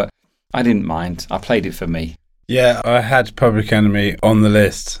people, but I didn't mind. I played it for me. Yeah, I had Public Enemy on the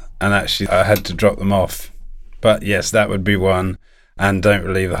list, and actually I had to drop them off. But yes, that would be one, and Don't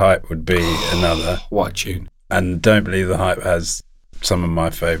Believe the Hype would be another. What a tune. And Don't Believe the Hype has some of my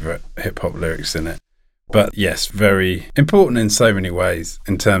favourite hip-hop lyrics in it. But yes, very important in so many ways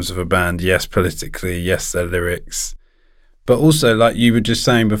in terms of a band. Yes, politically, yes, their lyrics. But also, like you were just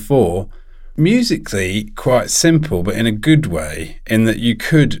saying before, musically quite simple, but in a good way, in that you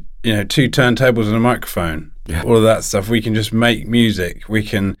could, 2 turntables and a microphone, all of that stuff. We can just make music. We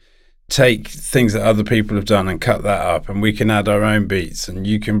can take things that other people have done and cut that up, and we can add our own beats, and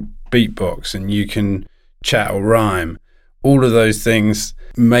you can beatbox, and you can chat or rhyme. All of those things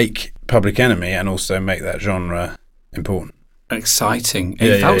make Public Enemy and also make that genre important. Exciting.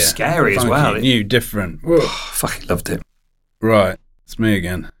 It felt scary as well. New, different. Fucking loved it. Right, it's me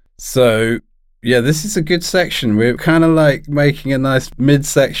again. So, yeah, this is a good section. We're kind of like making a nice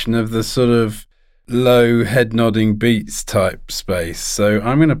mid-section of the sort of low head-nodding beats type space. So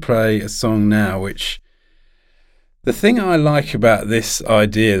I'm going to play a song now, which... The thing I like about this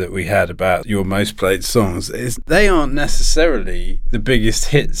idea that we had about your most played songs is they aren't necessarily the biggest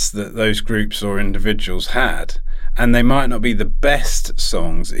hits that those groups or individuals had. And they might not be the best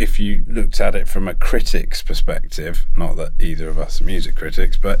songs if you looked at it from a critic's perspective. Not that either of us are music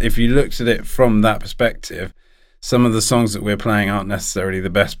critics, but if you looked at it from that perspective, some of the songs that we're playing aren't necessarily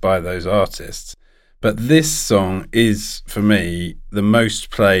the best by those artists. But this song is, for me, the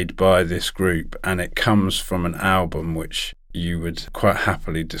most played by this group, and it comes from an album which you would quite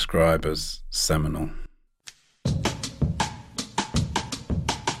happily describe as seminal.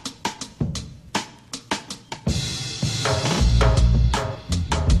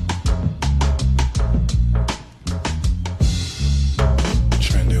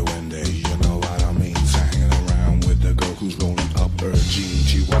 Trendy Wendy, you know what I mean. Hanging around with the girl who's rolling up her jeans.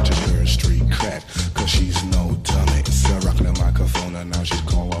 She watches her street cred, cause she's no dummy. So rocking the microphone and now she's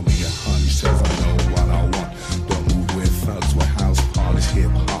calling me a honey. Says I know what I want. Don't move with thugs, with house parties,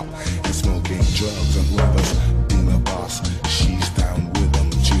 hip hop, and smoking drugs. And whoever's being a boss, she's down with them.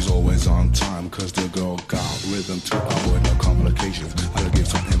 She's always on time, cause the girl got rhythm to avoid no complications. I'll give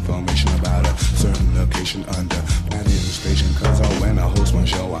some information about a certain location under Patty Station. Cause when I host my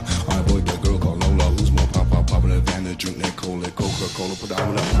show, I avoid the girl called Lola, who's more popular than the drink they call it Coca-Cola.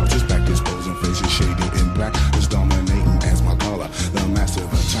 Predominant, just back disposing faces shady in black. Is dominating as my color. The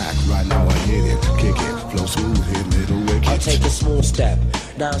massive attack. Right now I hit it, kick it, flow smooth, hit little wicked. I take a small step,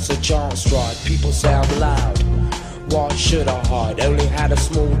 now it's a giant stride. People say I'm loud. Why should I hide? Only had a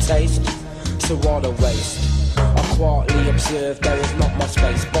small taste, so what a waste. I quietly observe there is not much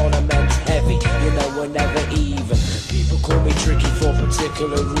space. Bottom end's heavy, we're never even. People call me tricky for a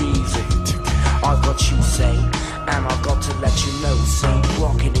particular reason. I got you say, and I got to let you know. See,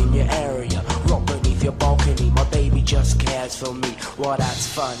 rocking in your area, rock beneath your balcony. My baby just cares for me. Well, that's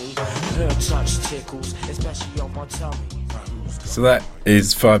funny. Her touch tickles, especially on my tummy. So that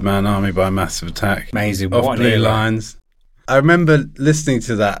is 5 Man Army by Massive Attack. Amazing. Off What an Blue era. Lines. I remember listening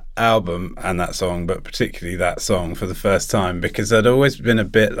to that album and that song, but particularly that song for the first time, because I'd always been a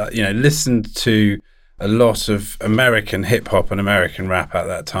bit like, listened to a lot of American hip hop and American rap at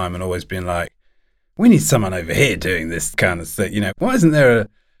that time and always been like, we need someone over here doing this kind of thing. Why isn't there a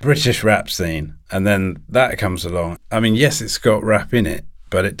British rap scene? And then that comes along. I mean, yes, it's got rap in it,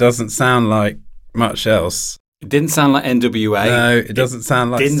 but it doesn't sound like much else. It didn't sound like NWA. No, it doesn't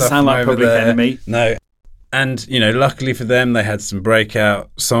sound like didn't stuff sound from like over Public there. Enemy. No. And, luckily for them, they had some breakout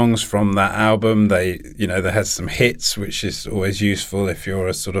songs from that album. They had some hits, which is always useful if you're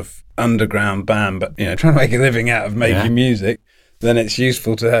a sort of underground band, but, trying to make a living out of making music, then it's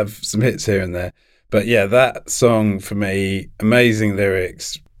useful to have some hits here and there. But yeah, that song for me, amazing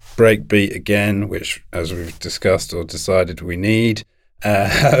lyrics, breakbeat again, which, as we've discussed or decided we need,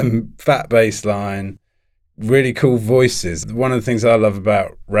 fat bass line, really cool voices. One of the things I love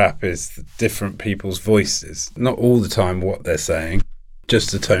about rap is the different people's voices. Not all the time what they're saying,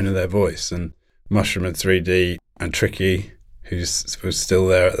 just the tone of their voice. And Mushroom and 3D and Tricky, who was still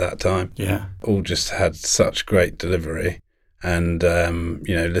there at that time, all just had such great delivery. And,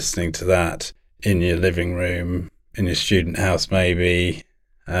 listening to that in your living room, in your student house maybe,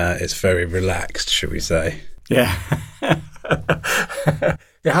 it's very relaxed, should we say. Yeah.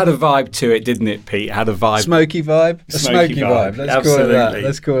 It had a vibe to it, didn't it, Pete? It had a vibe. Smoky vibe? A smoky vibe.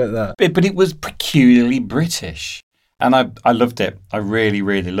 Let's call it that. But it was peculiarly British. And I loved it. I really,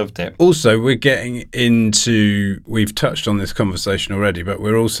 really loved it. Also, we're getting into, we've touched on this conversation already, but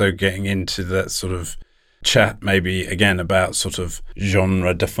we're also getting into that sort of chat maybe again about sort of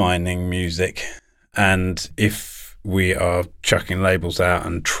genre-defining music. And if we are chucking labels out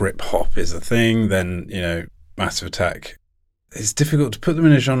and trip hop is a thing, then, Massive Attack, it's difficult to put them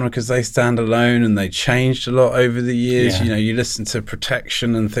in a genre because they stand alone and they changed a lot over the years. Yeah. You listen to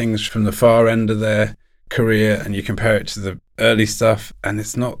Protection and things from the far end of their career and you compare it to the early stuff and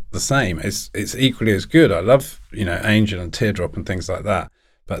it's not the same. It's equally as good. I love, Angel and Teardrop and things like that,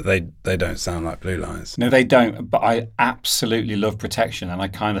 but they don't sound like Blue Lions. No, they don't, but I absolutely love Protection and I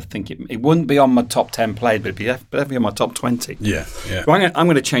kind of think it wouldn't be on my top 10 played, but it'd be definitely on my top 20. Yeah. Well, I'm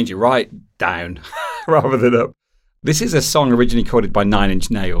going to change it right down rather than up. This is a song originally recorded by Nine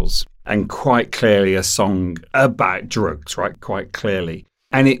Inch Nails and quite clearly a song about drugs, right? Quite clearly.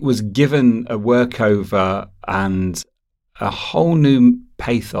 And it was given a workover and a whole new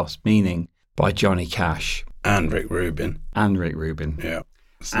pathos meaning by Johnny Cash. And Rick Rubin. Yeah.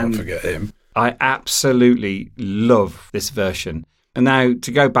 Let's not forget him. I absolutely love this version. And now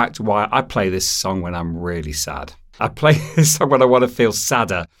to go back to why I play this song when I'm really sad. I play this song when I want to feel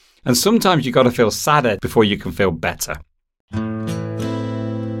sadder. And sometimes you've got to feel sadder before you can feel better.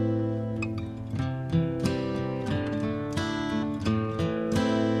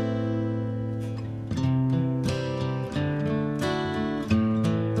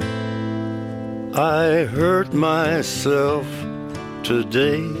 I hurt myself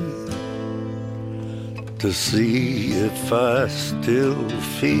today to see if I still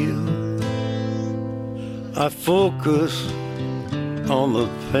feel. I focus on the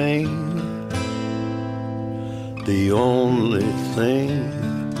pain, the only thing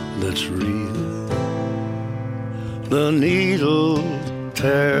that's real. The needle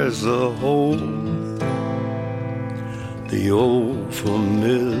tears a hole, the old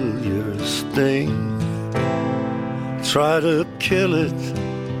familiar sting. Try to kill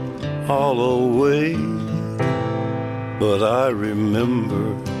it all away, but I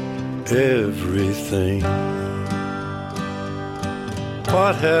remember everything.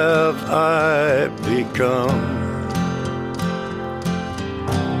 What have I become?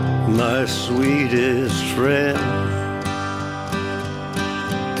 My sweetest friend.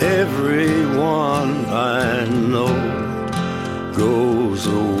 Everyone I know goes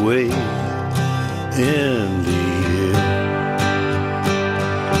away in the end.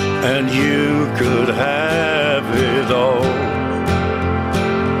 And you could have it all.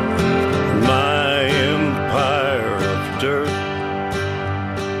 My empire of dirt.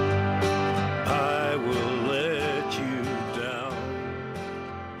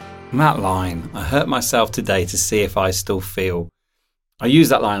 That line, I hurt myself today to see if I still feel. I use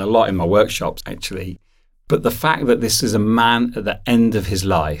that line a lot in my workshops, actually. But the fact that this is a man at the end of his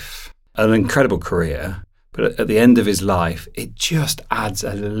life, an incredible career, but at the end of his life, it just adds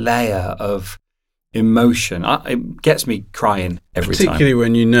a layer of emotion. It gets me crying every time. Particularly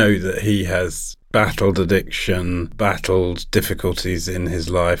when you know that he has battled addiction, battled difficulties in his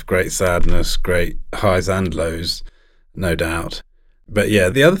life, great sadness, great highs and lows, no doubt. But yeah,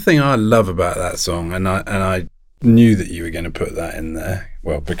 the other thing I love about that song, and I knew that you were going to put that in there,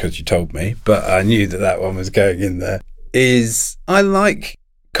 well, because you told me, but I knew that one was going in there, is I like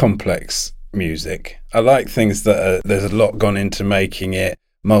complex music. I like things that there's a lot gone into making it,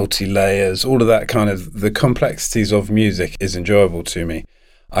 multi-layers, all of that kind of, the complexities of music is enjoyable to me.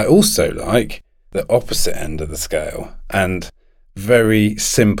 I also like the opposite end of the scale and very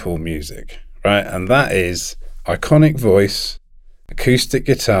simple music, right? And that is iconic voice, acoustic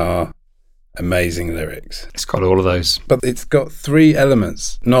guitar, amazing lyrics. It's got all of those. But it's got 3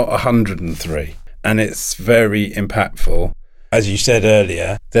 elements, not 103. And it's very impactful. As you said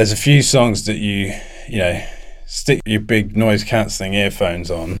earlier, there's a few songs that you know, stick your big noise cancelling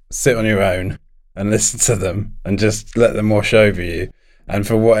earphones on, sit on your own and listen to them and just let them wash over you. And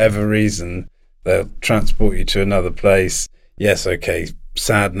for whatever reason, they'll transport you to another place. Yes, okay,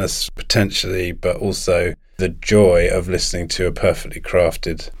 sadness potentially, but also the joy of listening to a perfectly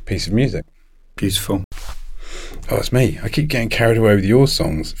crafted piece of music. Beautiful. Oh, it's me. I keep getting carried away with your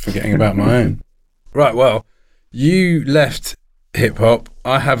songs, forgetting about my own. Right, well, you left hip-hop.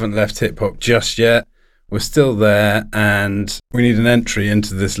 I haven't left hip-hop just yet. We're still there, and we need an entry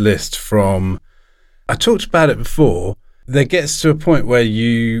into this list from... I talked about it before. There gets to a point where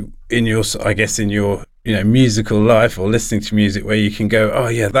you, in your musical life or listening to music, where you can go, oh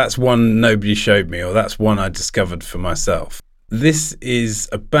yeah, that's one nobody showed me, or that's one I discovered for myself. This is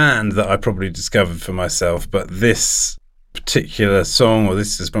a band that I probably discovered for myself, but this particular song, or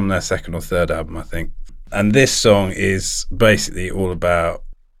this is from their 2nd or 3rd album, I think. And this song is basically all about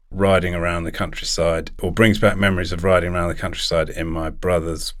riding around the countryside, or brings back memories of riding around the countryside in my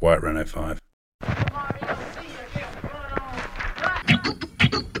brother's white Renault 5.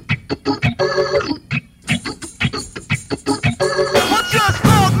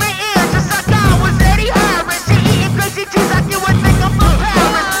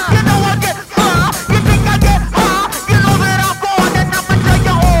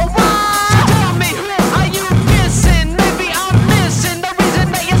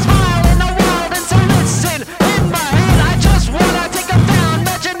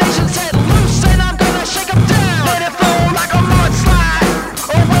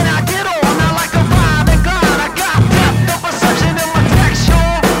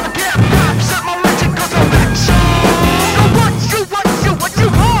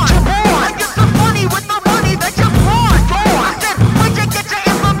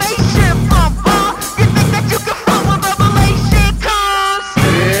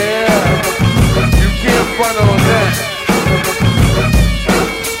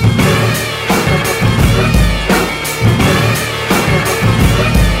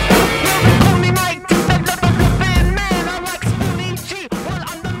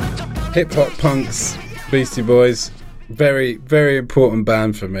 Hip-hop punks, Beastie Boys, very, very important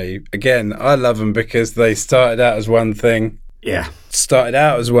band for me. Again, I love them because they started out as one thing. Yeah.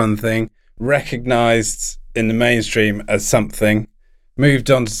 Recognised in the mainstream as something, moved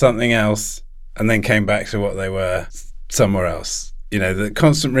on to something else, and then came back to what they were somewhere else. You know, the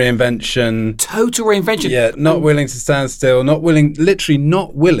constant reinvention. Total reinvention. Yeah, not willing to stand still, literally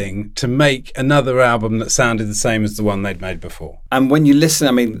not willing to make another album that sounded the same as the one they'd made before. And when you listen,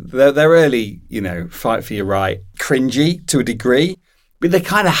 I mean, they're early, Fight for Your Right, cringy to a degree, but they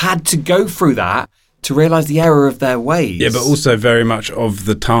kind of had to go through that to realise the error of their ways. Yeah, but also very much of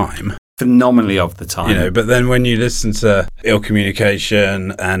the time. Phenomenally of the time. But then when you listen to Ill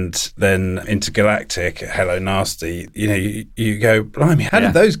Communication and then Intergalactic, Hello Nasty, you go, blimey, how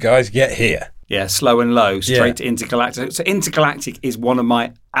did those guys get here? Yeah, Slow and Low, straight to Intergalactic. So Intergalactic is one of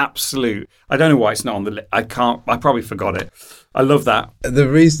my absolute... I don't know why it's not on the list. I probably forgot it. I love that. The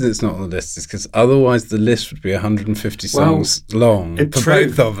reason it's not on the list is because otherwise the list would be 150 songs long for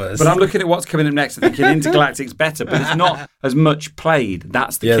both of us. But I'm looking at what's coming up next and thinking Intergalactic's better, but it's not as much played.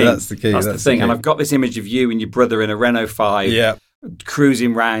 That's the key. That's the key. That's the thing. And I've got this image of you and your brother in a Renault 5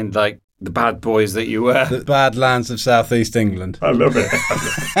 cruising round like the bad boys that you were. The bad lands of southeast England. I love it.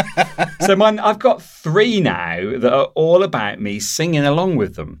 So I've got 3 now that are all about me singing along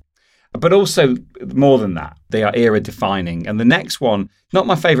with them. But also, more than that, they are era-defining. And the next one, not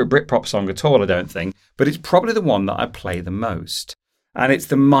my favourite Britpop song at all, I don't think, but it's probably the one that I play the most. And it's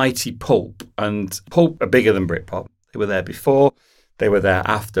the mighty Pulp. And Pulp are bigger than Britpop. They were there before, they were there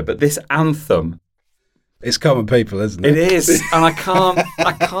after. But this anthem... It's common people, isn't it? It is. And I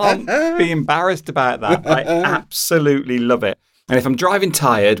can't be embarrassed about that. I absolutely love it. And if I'm driving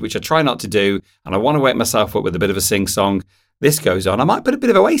tired, which I try not to do, and I want to wake myself up with a bit of a sing-song, this goes on. I might put a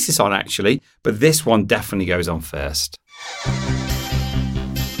bit of Oasis on, actually, but this one definitely goes on first.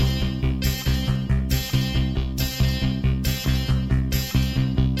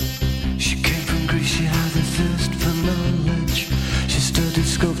 She came from Greece, she had a thirst for knowledge. She studied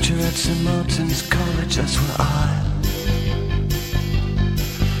sculpture at St. Martin's College, that's where I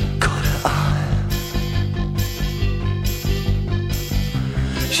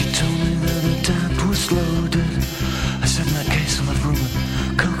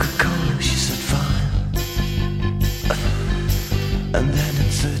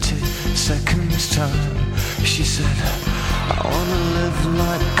 30 seconds time. She said, I wanna live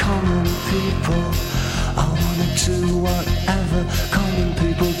like common people. I wanna do whatever common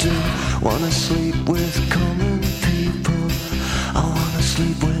people do. Wanna sleep with common people. I wanna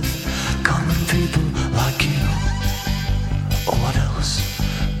sleep with common people like you. What else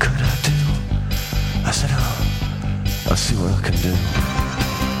could I do? I said, I'll see what I can do.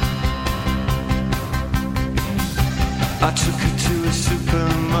 I took her to a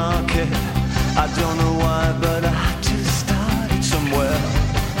supermarket. I don't know why, but I had to start it somewhere.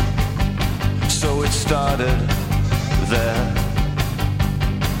 So it started there.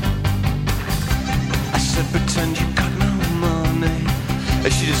 I said, pretend you got no money.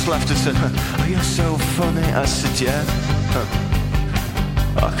 And she just laughed and said, oh, you're so funny. I said, yeah.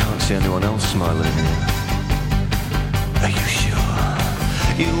 I can't see anyone else smiling here. Are you sure?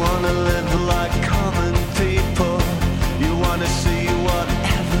 You wanna live like common people. You wanna see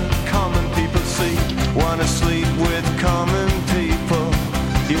whatever common people see. Wanna sleep with common people.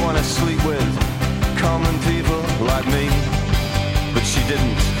 You wanna sleep with common people like me. But she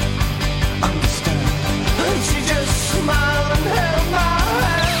didn't understand. And she just smiled and held my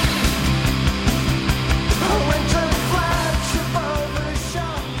hand. I went to flash above the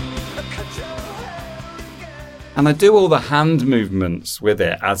shop. I cut your hair. And I do all the hand movements with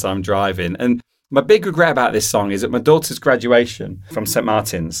it as I'm driving. And my big regret about this song is at my daughter's graduation from St.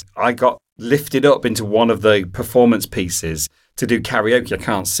 Martin's, I got lifted up into one of the performance pieces to do karaoke. I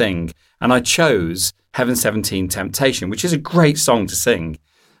can't sing. And I chose Heaven 17 Temptation, which is a great song to sing.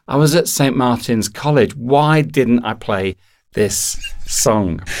 I was at St. Martin's College. Why didn't I play this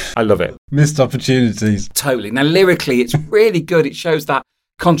song? I love it. Missed opportunities. Totally. Now, lyrically, it's really good. It shows that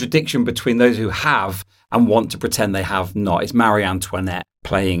contradiction between those who have and want to pretend they have not. It's Marie Antoinette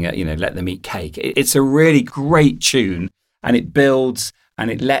playing, Let Them Eat Cake. It's a really great tune, and it builds and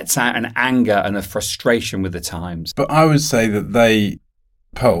it lets out an anger and a frustration with the times. But I would say that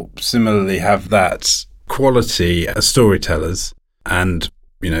Pulp, similarly have that quality as storytellers, and,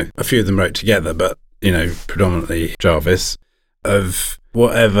 a few of them wrote together, but, predominantly Jarvis, of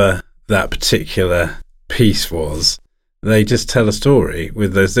whatever that particular piece was. They just tell a story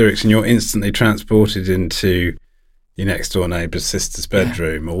with those lyrics, and you're instantly transported into your nenext door neighbour's sister's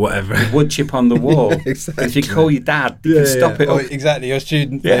bedroom or whatever. The wood chip on the wall. Exactly. If you call your dad, you can stop it. Oh, exactly. Your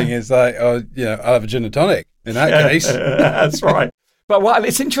student thing is like, I'll have a gin and tonic in that case. That's right. But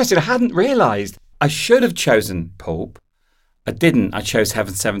it's interesting. I hadn't realised I should have chosen Pulp. I didn't. I chose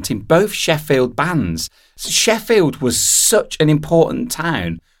Heaven 17. Both Sheffield bands. So Sheffield was such an important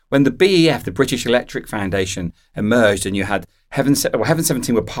town. When the BEF, the British Electric Foundation, emerged, and you had Heaven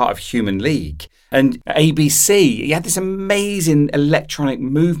 17 were part of Human League, and ABC, you had this amazing electronic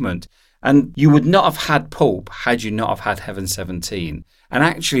movement, and you would not have had Pulp had you not have had Heaven 17. And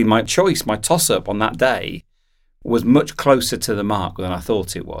actually, my toss-up on that day was much closer to the mark than I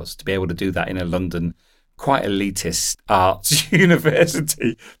thought it was, to be able to do that in a London, quite elitist arts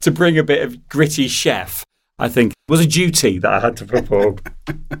university, to bring a bit of gritty chef, I think, was a duty that I had to perform.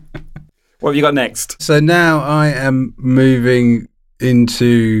 What have you got next? So now I am moving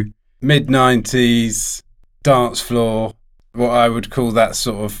into mid-90s dance floor, what I would call that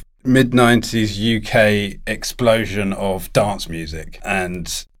sort of mid-90s UK explosion of dance music.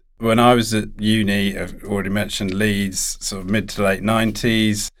 And when I was at uni, I've already mentioned Leeds, sort of mid to late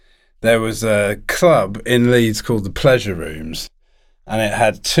 90s, there was a club in Leeds called the Pleasure Rooms, and it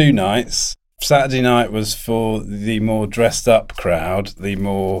had 2 nights. Saturday night was for the more dressed up crowd, the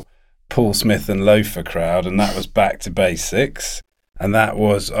more Paul Smith and Loafer crowd, and that was back to basics. And that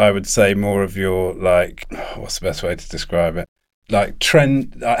was, I would say, more of your, what's the best way to describe it? Like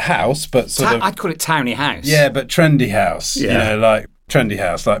trend house, but sort of... I'd call it towny house. Yeah, but trendy house. Yeah. Like trendy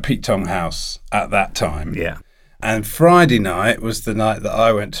house, like Pete Tong House at that time. Yeah. And Friday night was the night that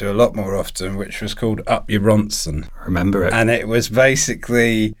I went to a lot more often, which was called Up Your Ronson. I remember it. And it was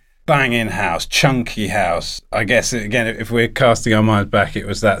basically banging house, chunky house. I guess, again, if we're casting our minds back, it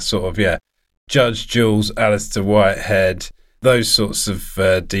was that sort of, Judge Jules, Alistair Whitehead, those sorts of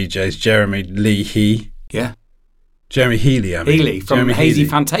DJs, Jeremy Leahy. Yeah. Jeremy Healy, I mean. Healy from Jeremy Hazy Healy.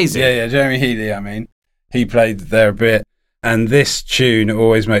 Fantasia. Yeah, Jeremy Healy, I mean. He played there a bit. And this tune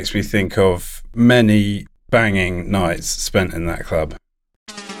always makes me think of many banging nights spent in that club.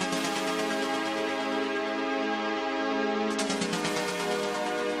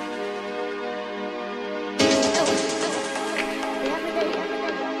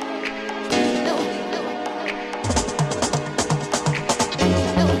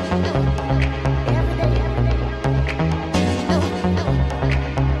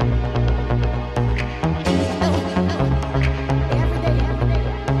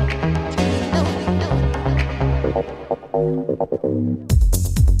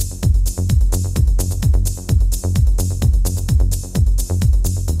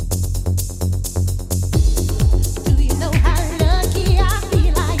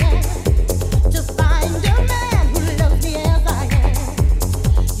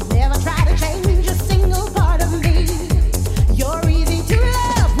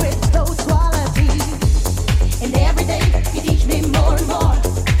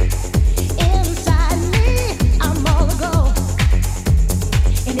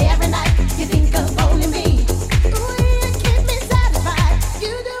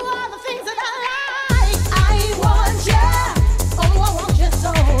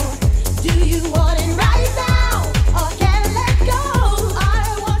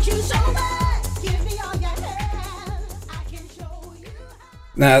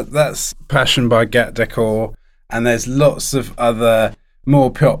 Now, that's Passion by Gat Decor, and there's lots of other more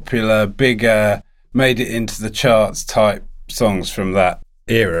popular, bigger, made it into the charts type songs from that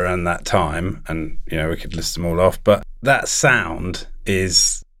era and that time, and, you know, we could list them all off, but that sound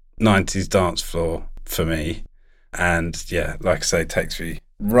is 90s dance floor for me, and, yeah, like I say, takes me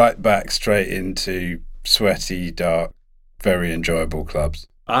right back straight into sweaty, dark, very enjoyable clubs.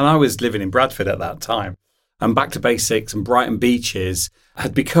 And I was living in Bradford at that time, and Back to Basics and Brighton Beaches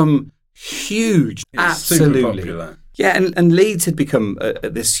had become huge. It's absolutely super popular. Yeah, and Leeds had become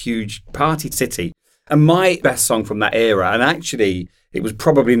this huge party city. And my best song from that era, and actually it was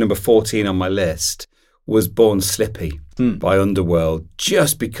probably number 14 on my list, was Born Slippy by Underworld,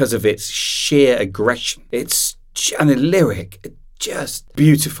 just because of its sheer aggression. And the lyric, just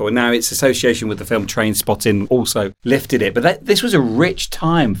beautiful. Now, its association with the film Trainspotting also lifted it. But this was a rich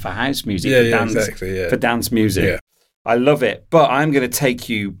time for house music, for dance music. Yeah. I love it. But I'm going to take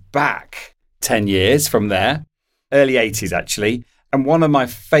you back 10 years from there, early 80s actually. And one of my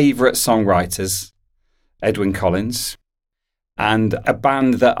favourite songwriters, Edwyn Collins, and a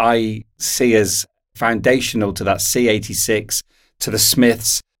band that I see as foundational to that C86, to the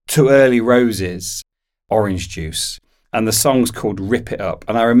Smiths, to early Roses, Orange Juice. And the song's called Rip It Up.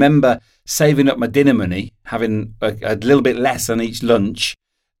 And I remember saving up my dinner money, having a little bit less on each lunch,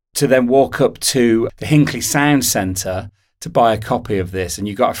 to then walk up to the Hinckley Sound Centre to buy a copy of this. And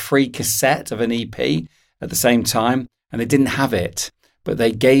you got a free cassette of an EP at the same time. And they didn't have it, but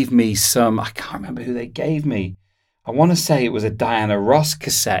they gave me some, I can't remember who they gave me. I want to say it was a Diana Ross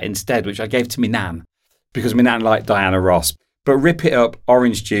cassette instead, which I gave to my nan, because my nan liked Diana Ross. But Rip It Up,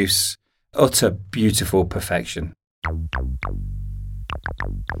 Orange Juice, utter beautiful perfection. When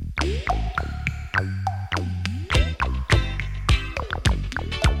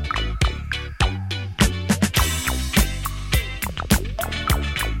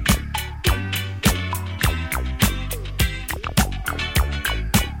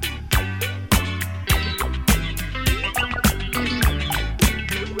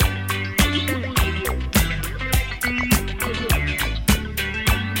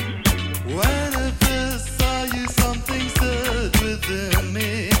I first saw you, something stirred within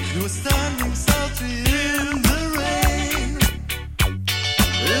me. You were standing sultry in the rain.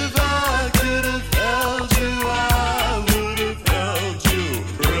 If I could have held you, I would have held you.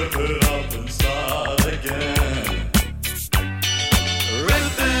 Rip it up and start again.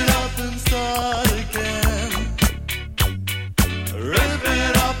 Rip it up and start again. Rip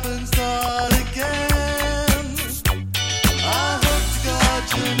it up and start again. I hope to God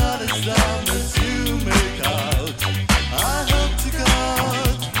you're not as dumb as you make out. I hope to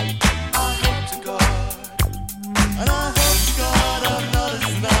God, and I hope to God I'm not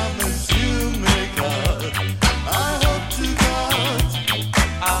as dumb as you make out. I hope to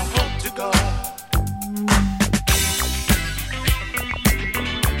God.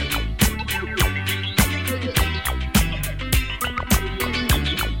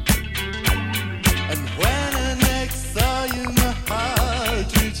 And when I next saw you, my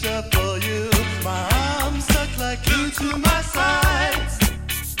heart reached up for you. My arms stuck like glue to my sides.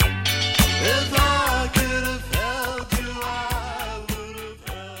 If I could have held you, I would have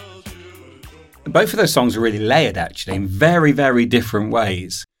held you. Both of those songs are really layered, actually, in very, very different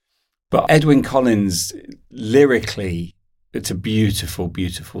ways. But Edwyn Collins, lyrically, it's a beautiful,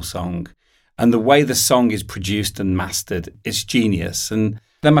 beautiful song. And the way the song is produced and mastered, it's genius. And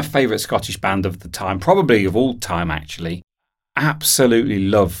they're my favourite Scottish band of the time, probably of all time, actually. Absolutely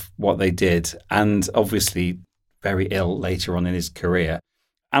love what they did. And obviously very ill later on in his career.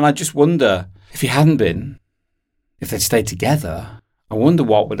 And I just wonder, if he hadn't been, if they'd stayed together, I wonder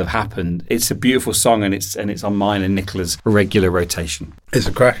what would have happened. It's a beautiful song, and it's on mine and Nicola's regular rotation. It's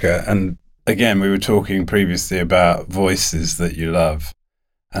a cracker. And again, we were talking previously about voices that you love.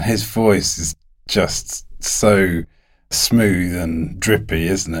 And his voice is just so smooth and drippy,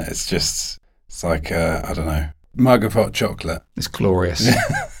 isn't it? It's like, I don't know, mug of hot chocolate. It's glorious.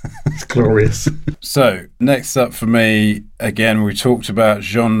 It's glorious. So, next up for me, again, we talked about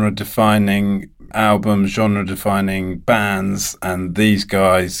genre-defining albums, genre-defining bands, and these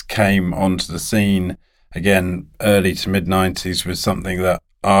guys came onto the scene, again, early to mid-90s with something that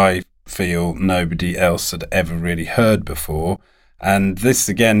I feel nobody else had ever really heard before. And this,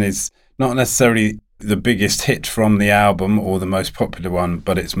 again, is not necessarily the biggest hit from the album or the most popular one,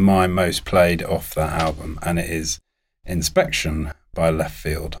 but it's my most played off that album, and it is Inspection by Left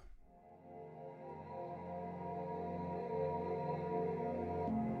Field.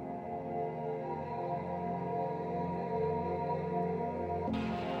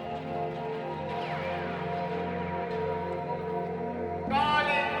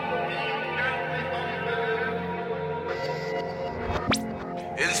 Calling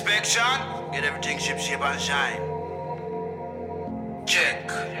inspection, get everything ship shape and shine.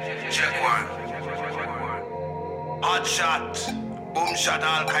 Check one. Hot shot, boom shot,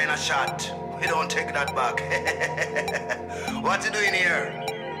 all kind of shot. We don't take that back. What you doing here?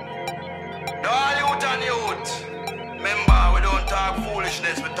 No, youth and youth. Remember, we don't talk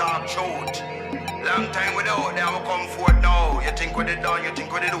foolishness, we talk truth. Long time without them, we come forth now. You think we did done, you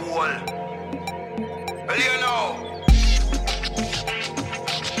think we did whole. Well, you know.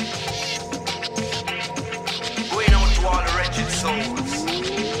 Going out to all the wretched souls.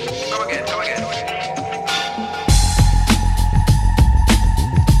 Come again, come again.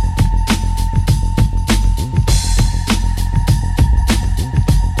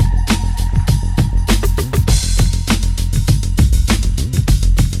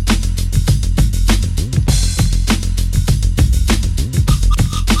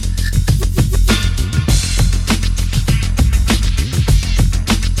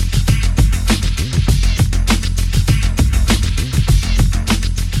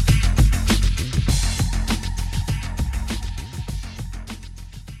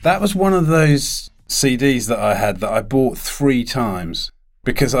 That was one of those CDs that I had that I bought 3 times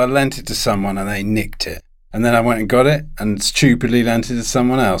because I lent it to someone and they nicked it. And then I went and got it and stupidly lent it to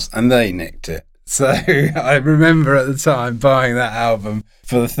someone else and they nicked it. So I remember at the time buying that album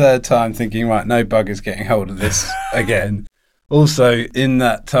for the 3rd time thinking, right, no bugger's getting hold of this again. Also, in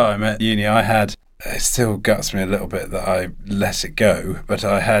that time at uni, I had, it still guts me a little bit that I let it go, but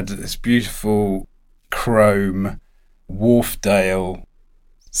I had this beautiful chrome Wharfdale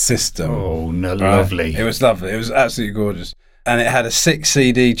system. Oh, no, right? lovely. It was lovely. It was absolutely gorgeous. And it had a 6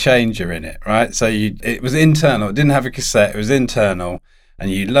 CD changer in it, right? So it was internal. It didn't have a cassette. It was internal. And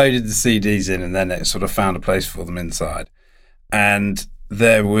you loaded the CDs in and then it sort of found a place for them inside. And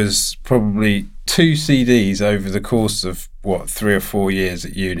there was probably 2 CDs over the course of, 3 or 4 years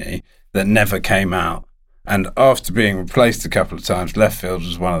at uni that never came out. And after being replaced a couple of times, Left Field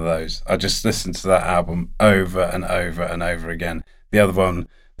was one of those. I just listened to that album over and over and over again. The other one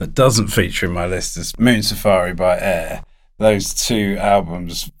that doesn't feature in my list is Moon Safari by Air. Those 2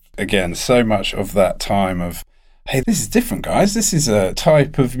 albums, again, so much of that time of, hey, this is different, guys. This is a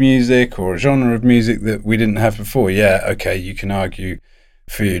type of music or a genre of music that we didn't have before. Yeah, okay, you can argue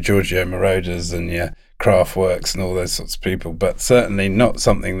for your Giorgio Moroder's and your Kraftwerks and all those sorts of people, but certainly not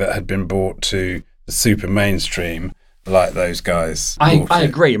something that had been brought to the super mainstream like those guys. I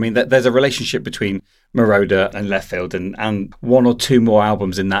agree. I mean, there's a relationship between Moroder and Left Field and 1 or 2 more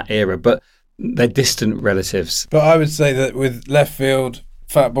albums in that era, but they're distant relatives. But I would say that with Left Field,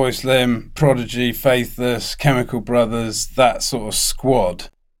 Fatboy Slim, Prodigy, Faithless, Chemical Brothers, that sort of squad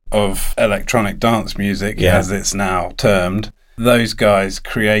of electronic dance music, as it's now termed, those guys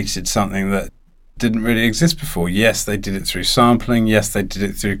created something that didn't really exist before. Yes, they did it through sampling. Yes, they did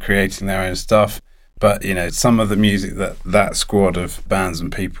it through creating their own stuff. But, you know, some of the music that squad of bands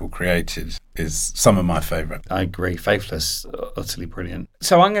and people created is some of my favourite. I agree. Faithless, utterly brilliant.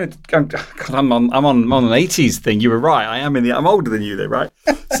 So I'm going to go. God, I'm on an 80s thing. You were right. I'm older than you, though, right?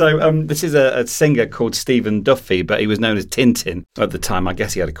 So this is a singer called Stephen Duffy, but he was known as Tintin at the time. I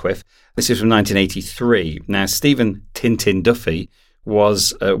guess he had a quiff. This is from 1983. Now, Stephen Tintin Duffy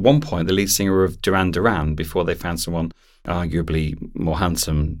was at one point the lead singer of Duran Duran before they found someone arguably more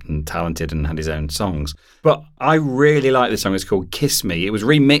handsome and talented and had his own songs. But I really like this song. It's called Kiss Me. It was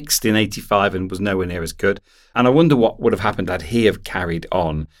remixed in 85 and was nowhere near as good. And I wonder what would have happened had he have carried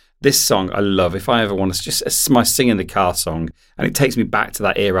on. This song I love. If I ever want to, just my sing in the car song. And it takes me back to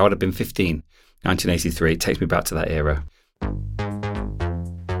that era. I would have been 15, 1983. It takes me back to that era.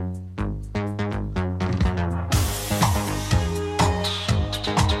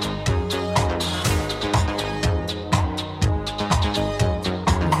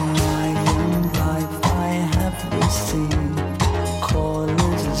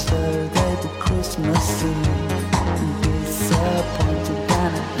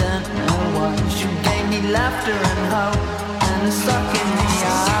 Laughter and hope and a suck in the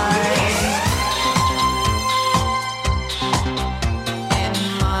eye. In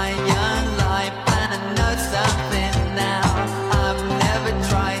my young life, and I know something now. I've never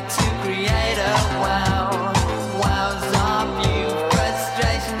tried to create a wow. Wows off you,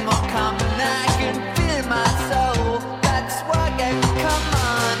 frustration more common. I can feel my soul. That's why I come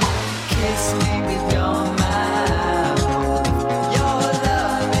on, kiss me with your mouth. Your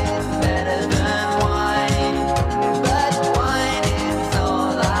love is better than wine. But wine is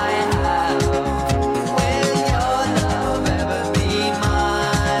all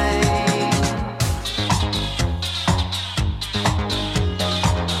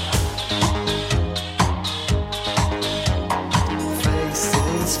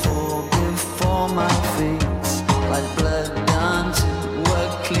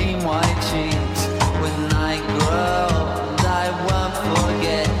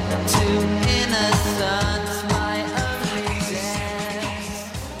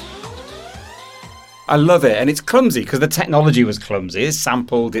I love it. And it's clumsy because the technology was clumsy. It's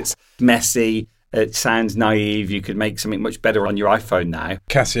sampled, it's messy, it sounds naive. You could make something much better on your iPhone now.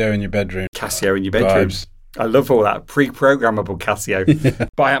 Casio in your bedroom. Casio in your bedroom. Vibes. I love all that. Pre-programmable Casio.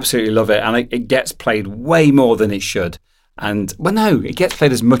 But I absolutely love it. And it gets played way more than it should. And, well, no, it gets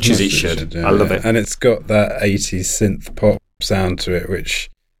played as much as it should. I love it. And it's got that 80s synth pop sound to it, which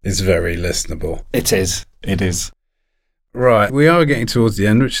is very listenable. It is. It is. Right, we are getting towards the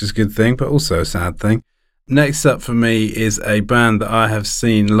end, which is a good thing, but also a sad thing. Next up for me is a band that I have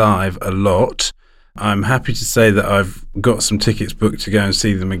seen live a lot. I'm happy to say that I've got some tickets booked to go and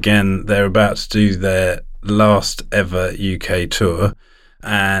see them again. They're about to do their last ever UK tour.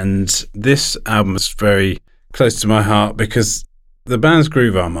 And this album is very close to my heart because the band's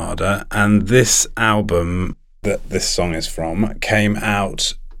Groove Armada, and this album that this song is from came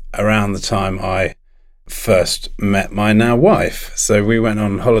out around the time I first met my now wife. So we went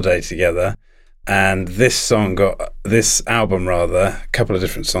on holiday together, and this album, a couple of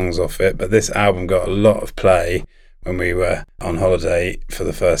different songs off it, but this album got a lot of play when we were on holiday for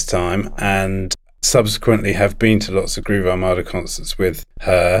the first time, and subsequently have been to lots of Groove Armada concerts with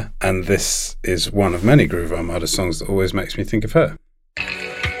her, and this is one of many Groove Armada songs that always makes me think of her.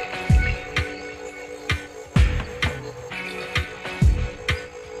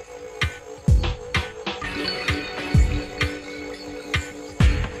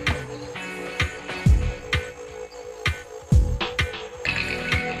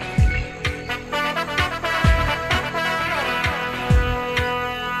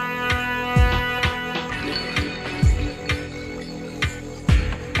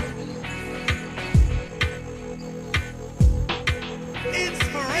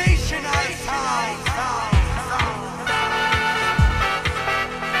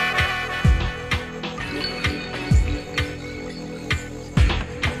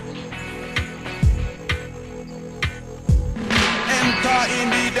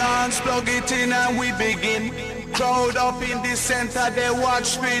 Plug it in and we begin. Crowd up in the center, they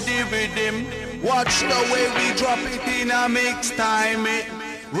watch with the rhythm. Watch the way we drop it in a mix time.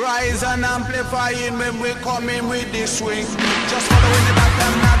 Rise and amplifying when we come in with the swing. Just following the back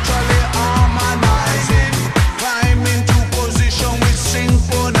and naturally harmonizing. Climb into position with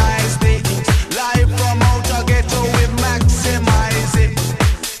synchronized it. Live from outer ghetto we maximize it.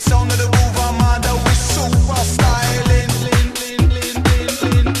 Sound of the Groove Armada with super styling.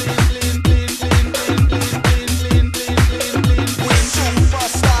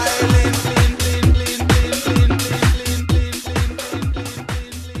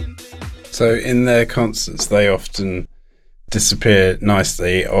 So in their concerts, they often disappear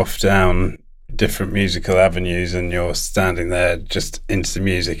nicely off down different musical avenues, and you're standing there just into the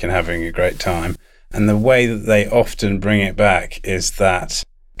music and having a great time. And the way that they often bring it back is that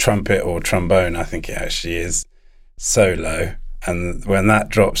trumpet or trombone, I think it actually is, solo. And when that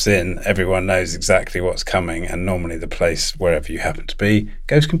drops in, everyone knows exactly what's coming. And normally the place, wherever you happen to be,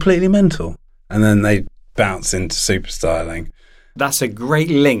 goes completely mental. And then they bounce into super styling. That's a great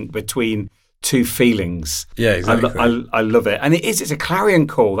link between two feelings. Yeah, exactly. I love it. And it's a clarion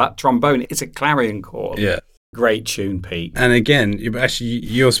call, that trombone. It's a clarion call. Yeah. Great tune, Pete. And again,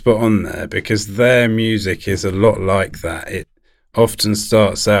 you're spot on there, because their music is a lot like that. It often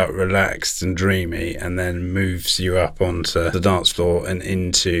starts out relaxed and dreamy and then moves you up onto the dance floor and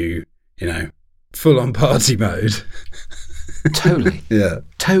into, full-on party mode. Totally. Yeah.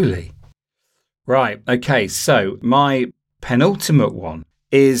 Totally. Right. Okay. So my penultimate one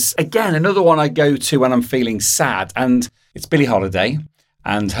is, again, another one I go to when I'm feeling sad, and it's Billie Holiday,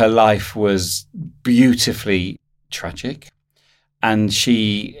 and her life was beautifully tragic, and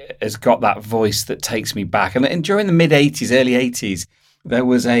she has got that voice that takes me back. And during the mid-'80s, early 80s, there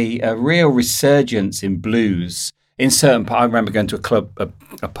was a real resurgence in blues in certain parts. I remember going to a pub.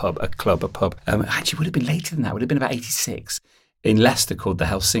 Actually, it would have been later than that. It would have been about 86 in Leicester, called the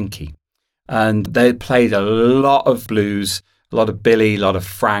Helsinki. And they played a lot of blues, a lot of Billy, a lot of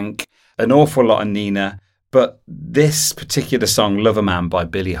Frank, an awful lot of Nina. But this particular song, Lover Man by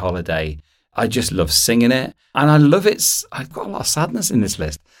Billie Holiday, I just love singing it. And I love its, I've got a lot of sadness in this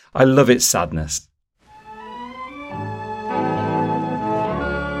list. I love its sadness.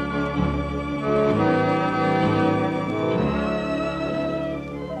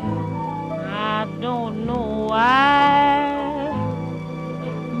 I don't know why,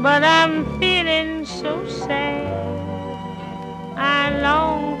 but I'm feeling so sad. I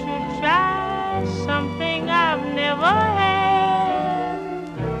long to try something I've never had.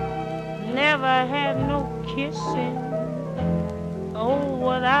 Never had no kissing. Oh,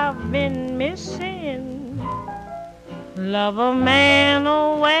 what I've been missing. Lover man,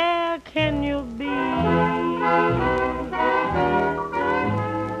 oh, where can you be?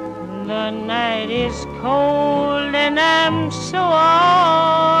 The night is cold and I'm so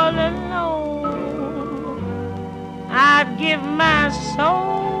all alone. I'd give my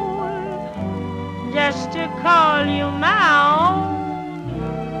soul just to call you my own.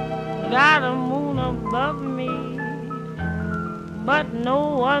 Got a moon above me, but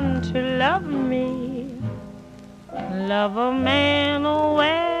no one to love me. Lover man, oh,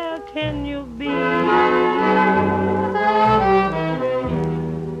 where can you be?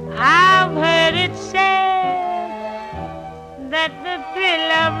 I've heard it said that the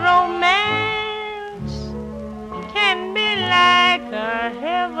thrill of romance can be like a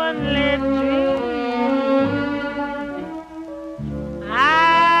heavenly dream.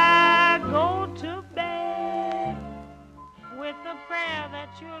 I go to bed with a prayer that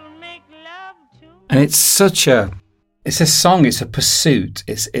you'll make love to. And it's a song, it's a pursuit,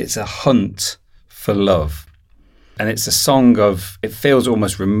 it's a hunt for love. And it's a song of, it feels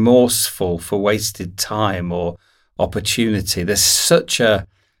almost remorseful for wasted time or opportunity. There's such a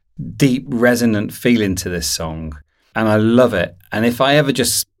deep, resonant feeling to this song. And I love it. And if I ever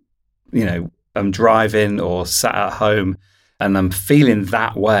just, I'm driving or sat at home and I'm feeling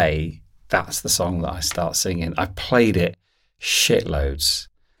that way, that's the song that I start singing. I've played it shitloads.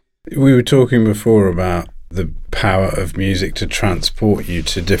 We were talking before about the power of music to transport you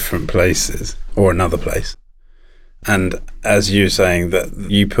to different places or another place. And as you were saying, that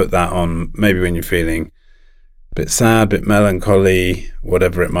you put that on maybe when you're feeling a bit sad, a bit melancholy,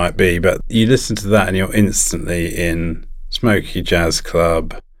 whatever it might be, but you listen to that and you're instantly in Smoky Jazz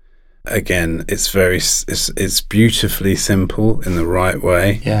Club. Again, it's beautifully simple in the right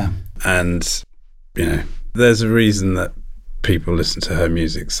way. Yeah. And, there's a reason that people listen to her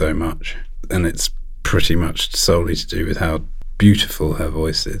music so much. And it's pretty much solely to do with how beautiful her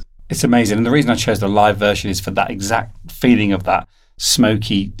voice is. It's amazing. And the reason I chose the live version is for that exact feeling of that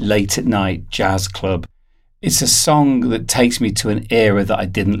smoky, late at night jazz club. It's a song that takes me to an era that I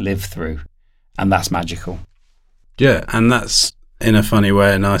didn't live through. And that's magical. Yeah, and that's, in a funny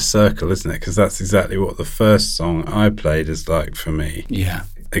way, a nice circle, isn't it? Because that's exactly what the first song I played is like for me. Yeah.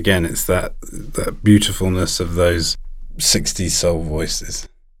 Again, it's that beautifulness of those 60s soul voices.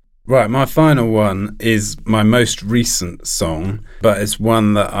 Right, my final one is my most recent song, but it's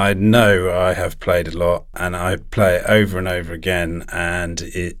one that I know I have played a lot and I play it over and over again, and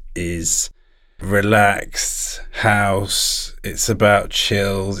it is relaxed house. It's about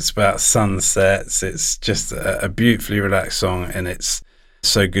chills, it's about sunsets. It's just a beautifully relaxed song, and it's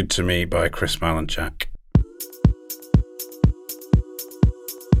So Good to Me by Chris Malinchak.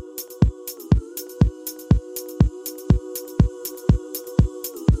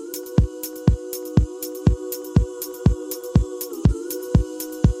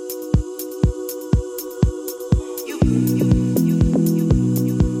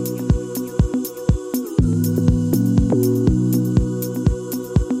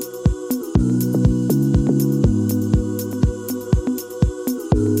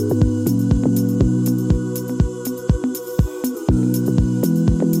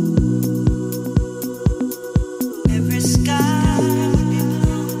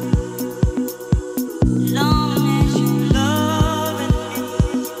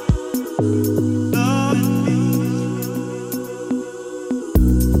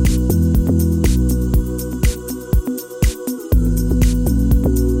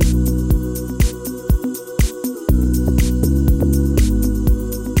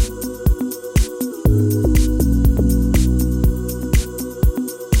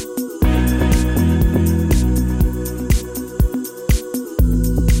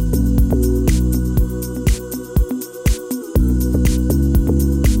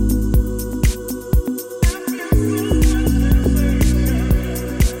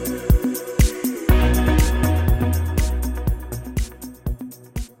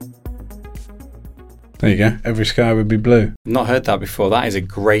 There you go. Every Sky Would Be Blue. Not heard that before. That is a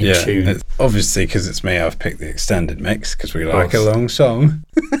great tune. It's, obviously, because it's me, I've picked the extended mix because we like a long song.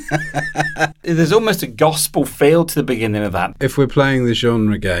 There's almost a gospel feel to the beginning of that. If we're playing the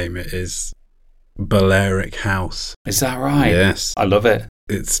genre game, it is Balearic House. Is that right? Yes. I love it.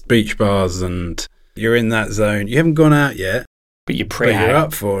 It's beach bars and you're in that zone. You haven't gone out yet. But you're proud. But you're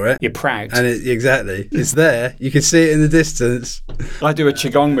up for it. You're proud. And exactly. It's there. You can see it in the distance. I do a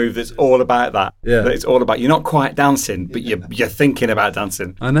Qigong move that's all about that. Yeah. That it's all about, you're not quite dancing, but you're thinking about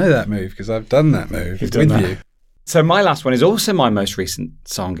dancing. I know that move because I've done that move with you. So my last one is also my most recent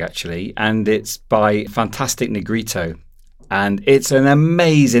song, actually, and it's by Fantastic Negrito. And it's an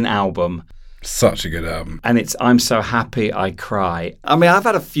amazing album. Such a good album. And it's I'm So Happy I Cry. I mean, I've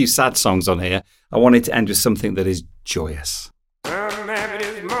had a few sad songs on here. I wanted to end with something that is joyous. I'm happy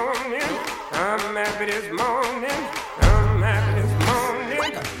this morning. I'm happy this morning. I'm happy this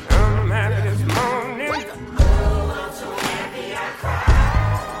morning. I'm happy this morning. Oh, I'm so happy I cry.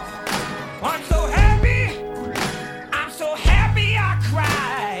 I'm so happy. I'm so happy I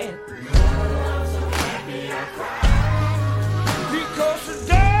cry. Oh, I'm so happy I cry. Because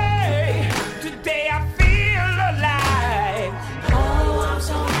today I feel alive. Oh, I'm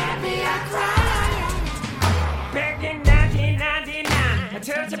so happy I cry. Back in 1999, I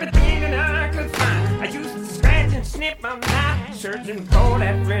touched everything that I could find. I used to scratch and snip my mouth, searching for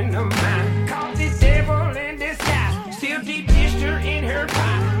that friend of mine. Caught the devil in disguise, still deep dished her in her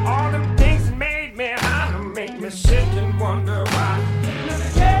pie. All them things that made me holler, make me sit and wonder why. Never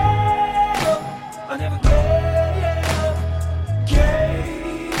gave up, I never gave up,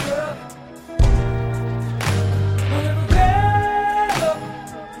 gave up. I never gave up,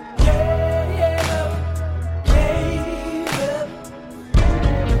 gave up, gave up.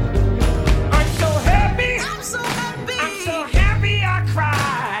 I'm so happy. I'm so happy. I'm so happy I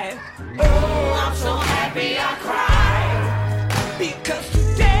cry. Oh, I'm so happy I cry. Because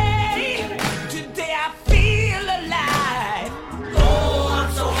today I feel alive. Oh,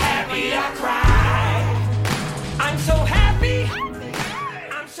 I'm so happy I cry. I'm so happy.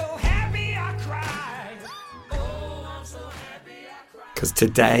 I'm so happy I cry. Oh, I'm so happy I cry. Because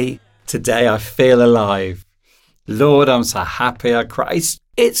today I feel alive. Lord, I'm so happy I cry.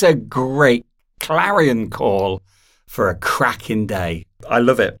 It's a great clarion call for a cracking day. I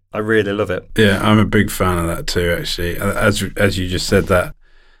love it. I really love it. Yeah, I'm a big fan of that too, actually. As you just said, that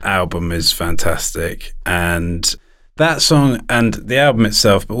album is fantastic. And that song and the album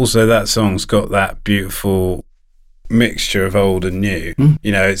itself, but also that song's got that beautiful mixture of old and new.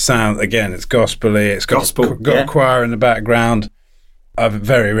 You know, it sounds, again, it's gospel-y. It's got a choir in the background. I've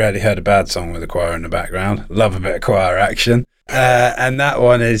very rarely heard a bad song with a choir in the background. Love a bit of choir action. And that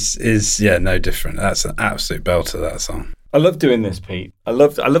one is no different. That's an absolute belter, that song. I love doing this, Pete. I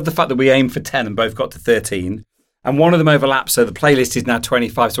love the fact that we aimed for 10 and both got to 13. And one of them overlaps, so the playlist is now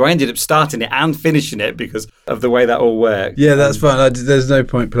 25. So I ended up starting it and finishing it because of the way that all worked. Yeah, that's fine. There's no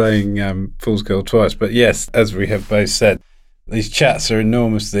point playing Fool's Gold twice. But yes, as we have both said, these chats are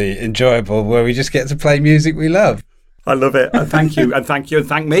enormously enjoyable where we just get to play music we love. I love it. And thank you, and thank you, and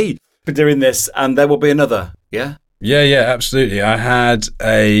thank me for doing this. And there will be another, yeah? Yeah, absolutely. I had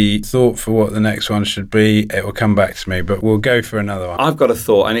a thought for what the next one should be. It will come back to me, but we'll go for another one. I've got a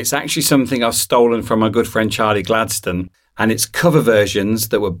thought, and it's actually something I've stolen from my good friend Charlie Gladstone, and it's cover versions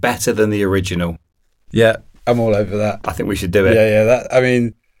that were better than the original. Yeah, I'm all over that. I think we should do it. Yeah.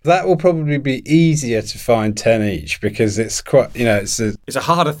 That will probably be easier to find 10 each because it's quite, it's a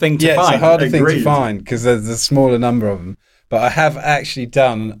harder thing to find. Yeah, it's a harder thing to find because there's a smaller number of them. But I have actually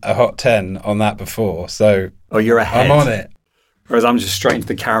done a Hot 10 on that before, so... Oh, you're ahead. I'm on it. Whereas I'm just straight into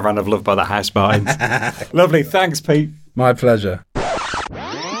the Caravan of Love by the House Behinds. Lovely. Thanks, Pete. My pleasure.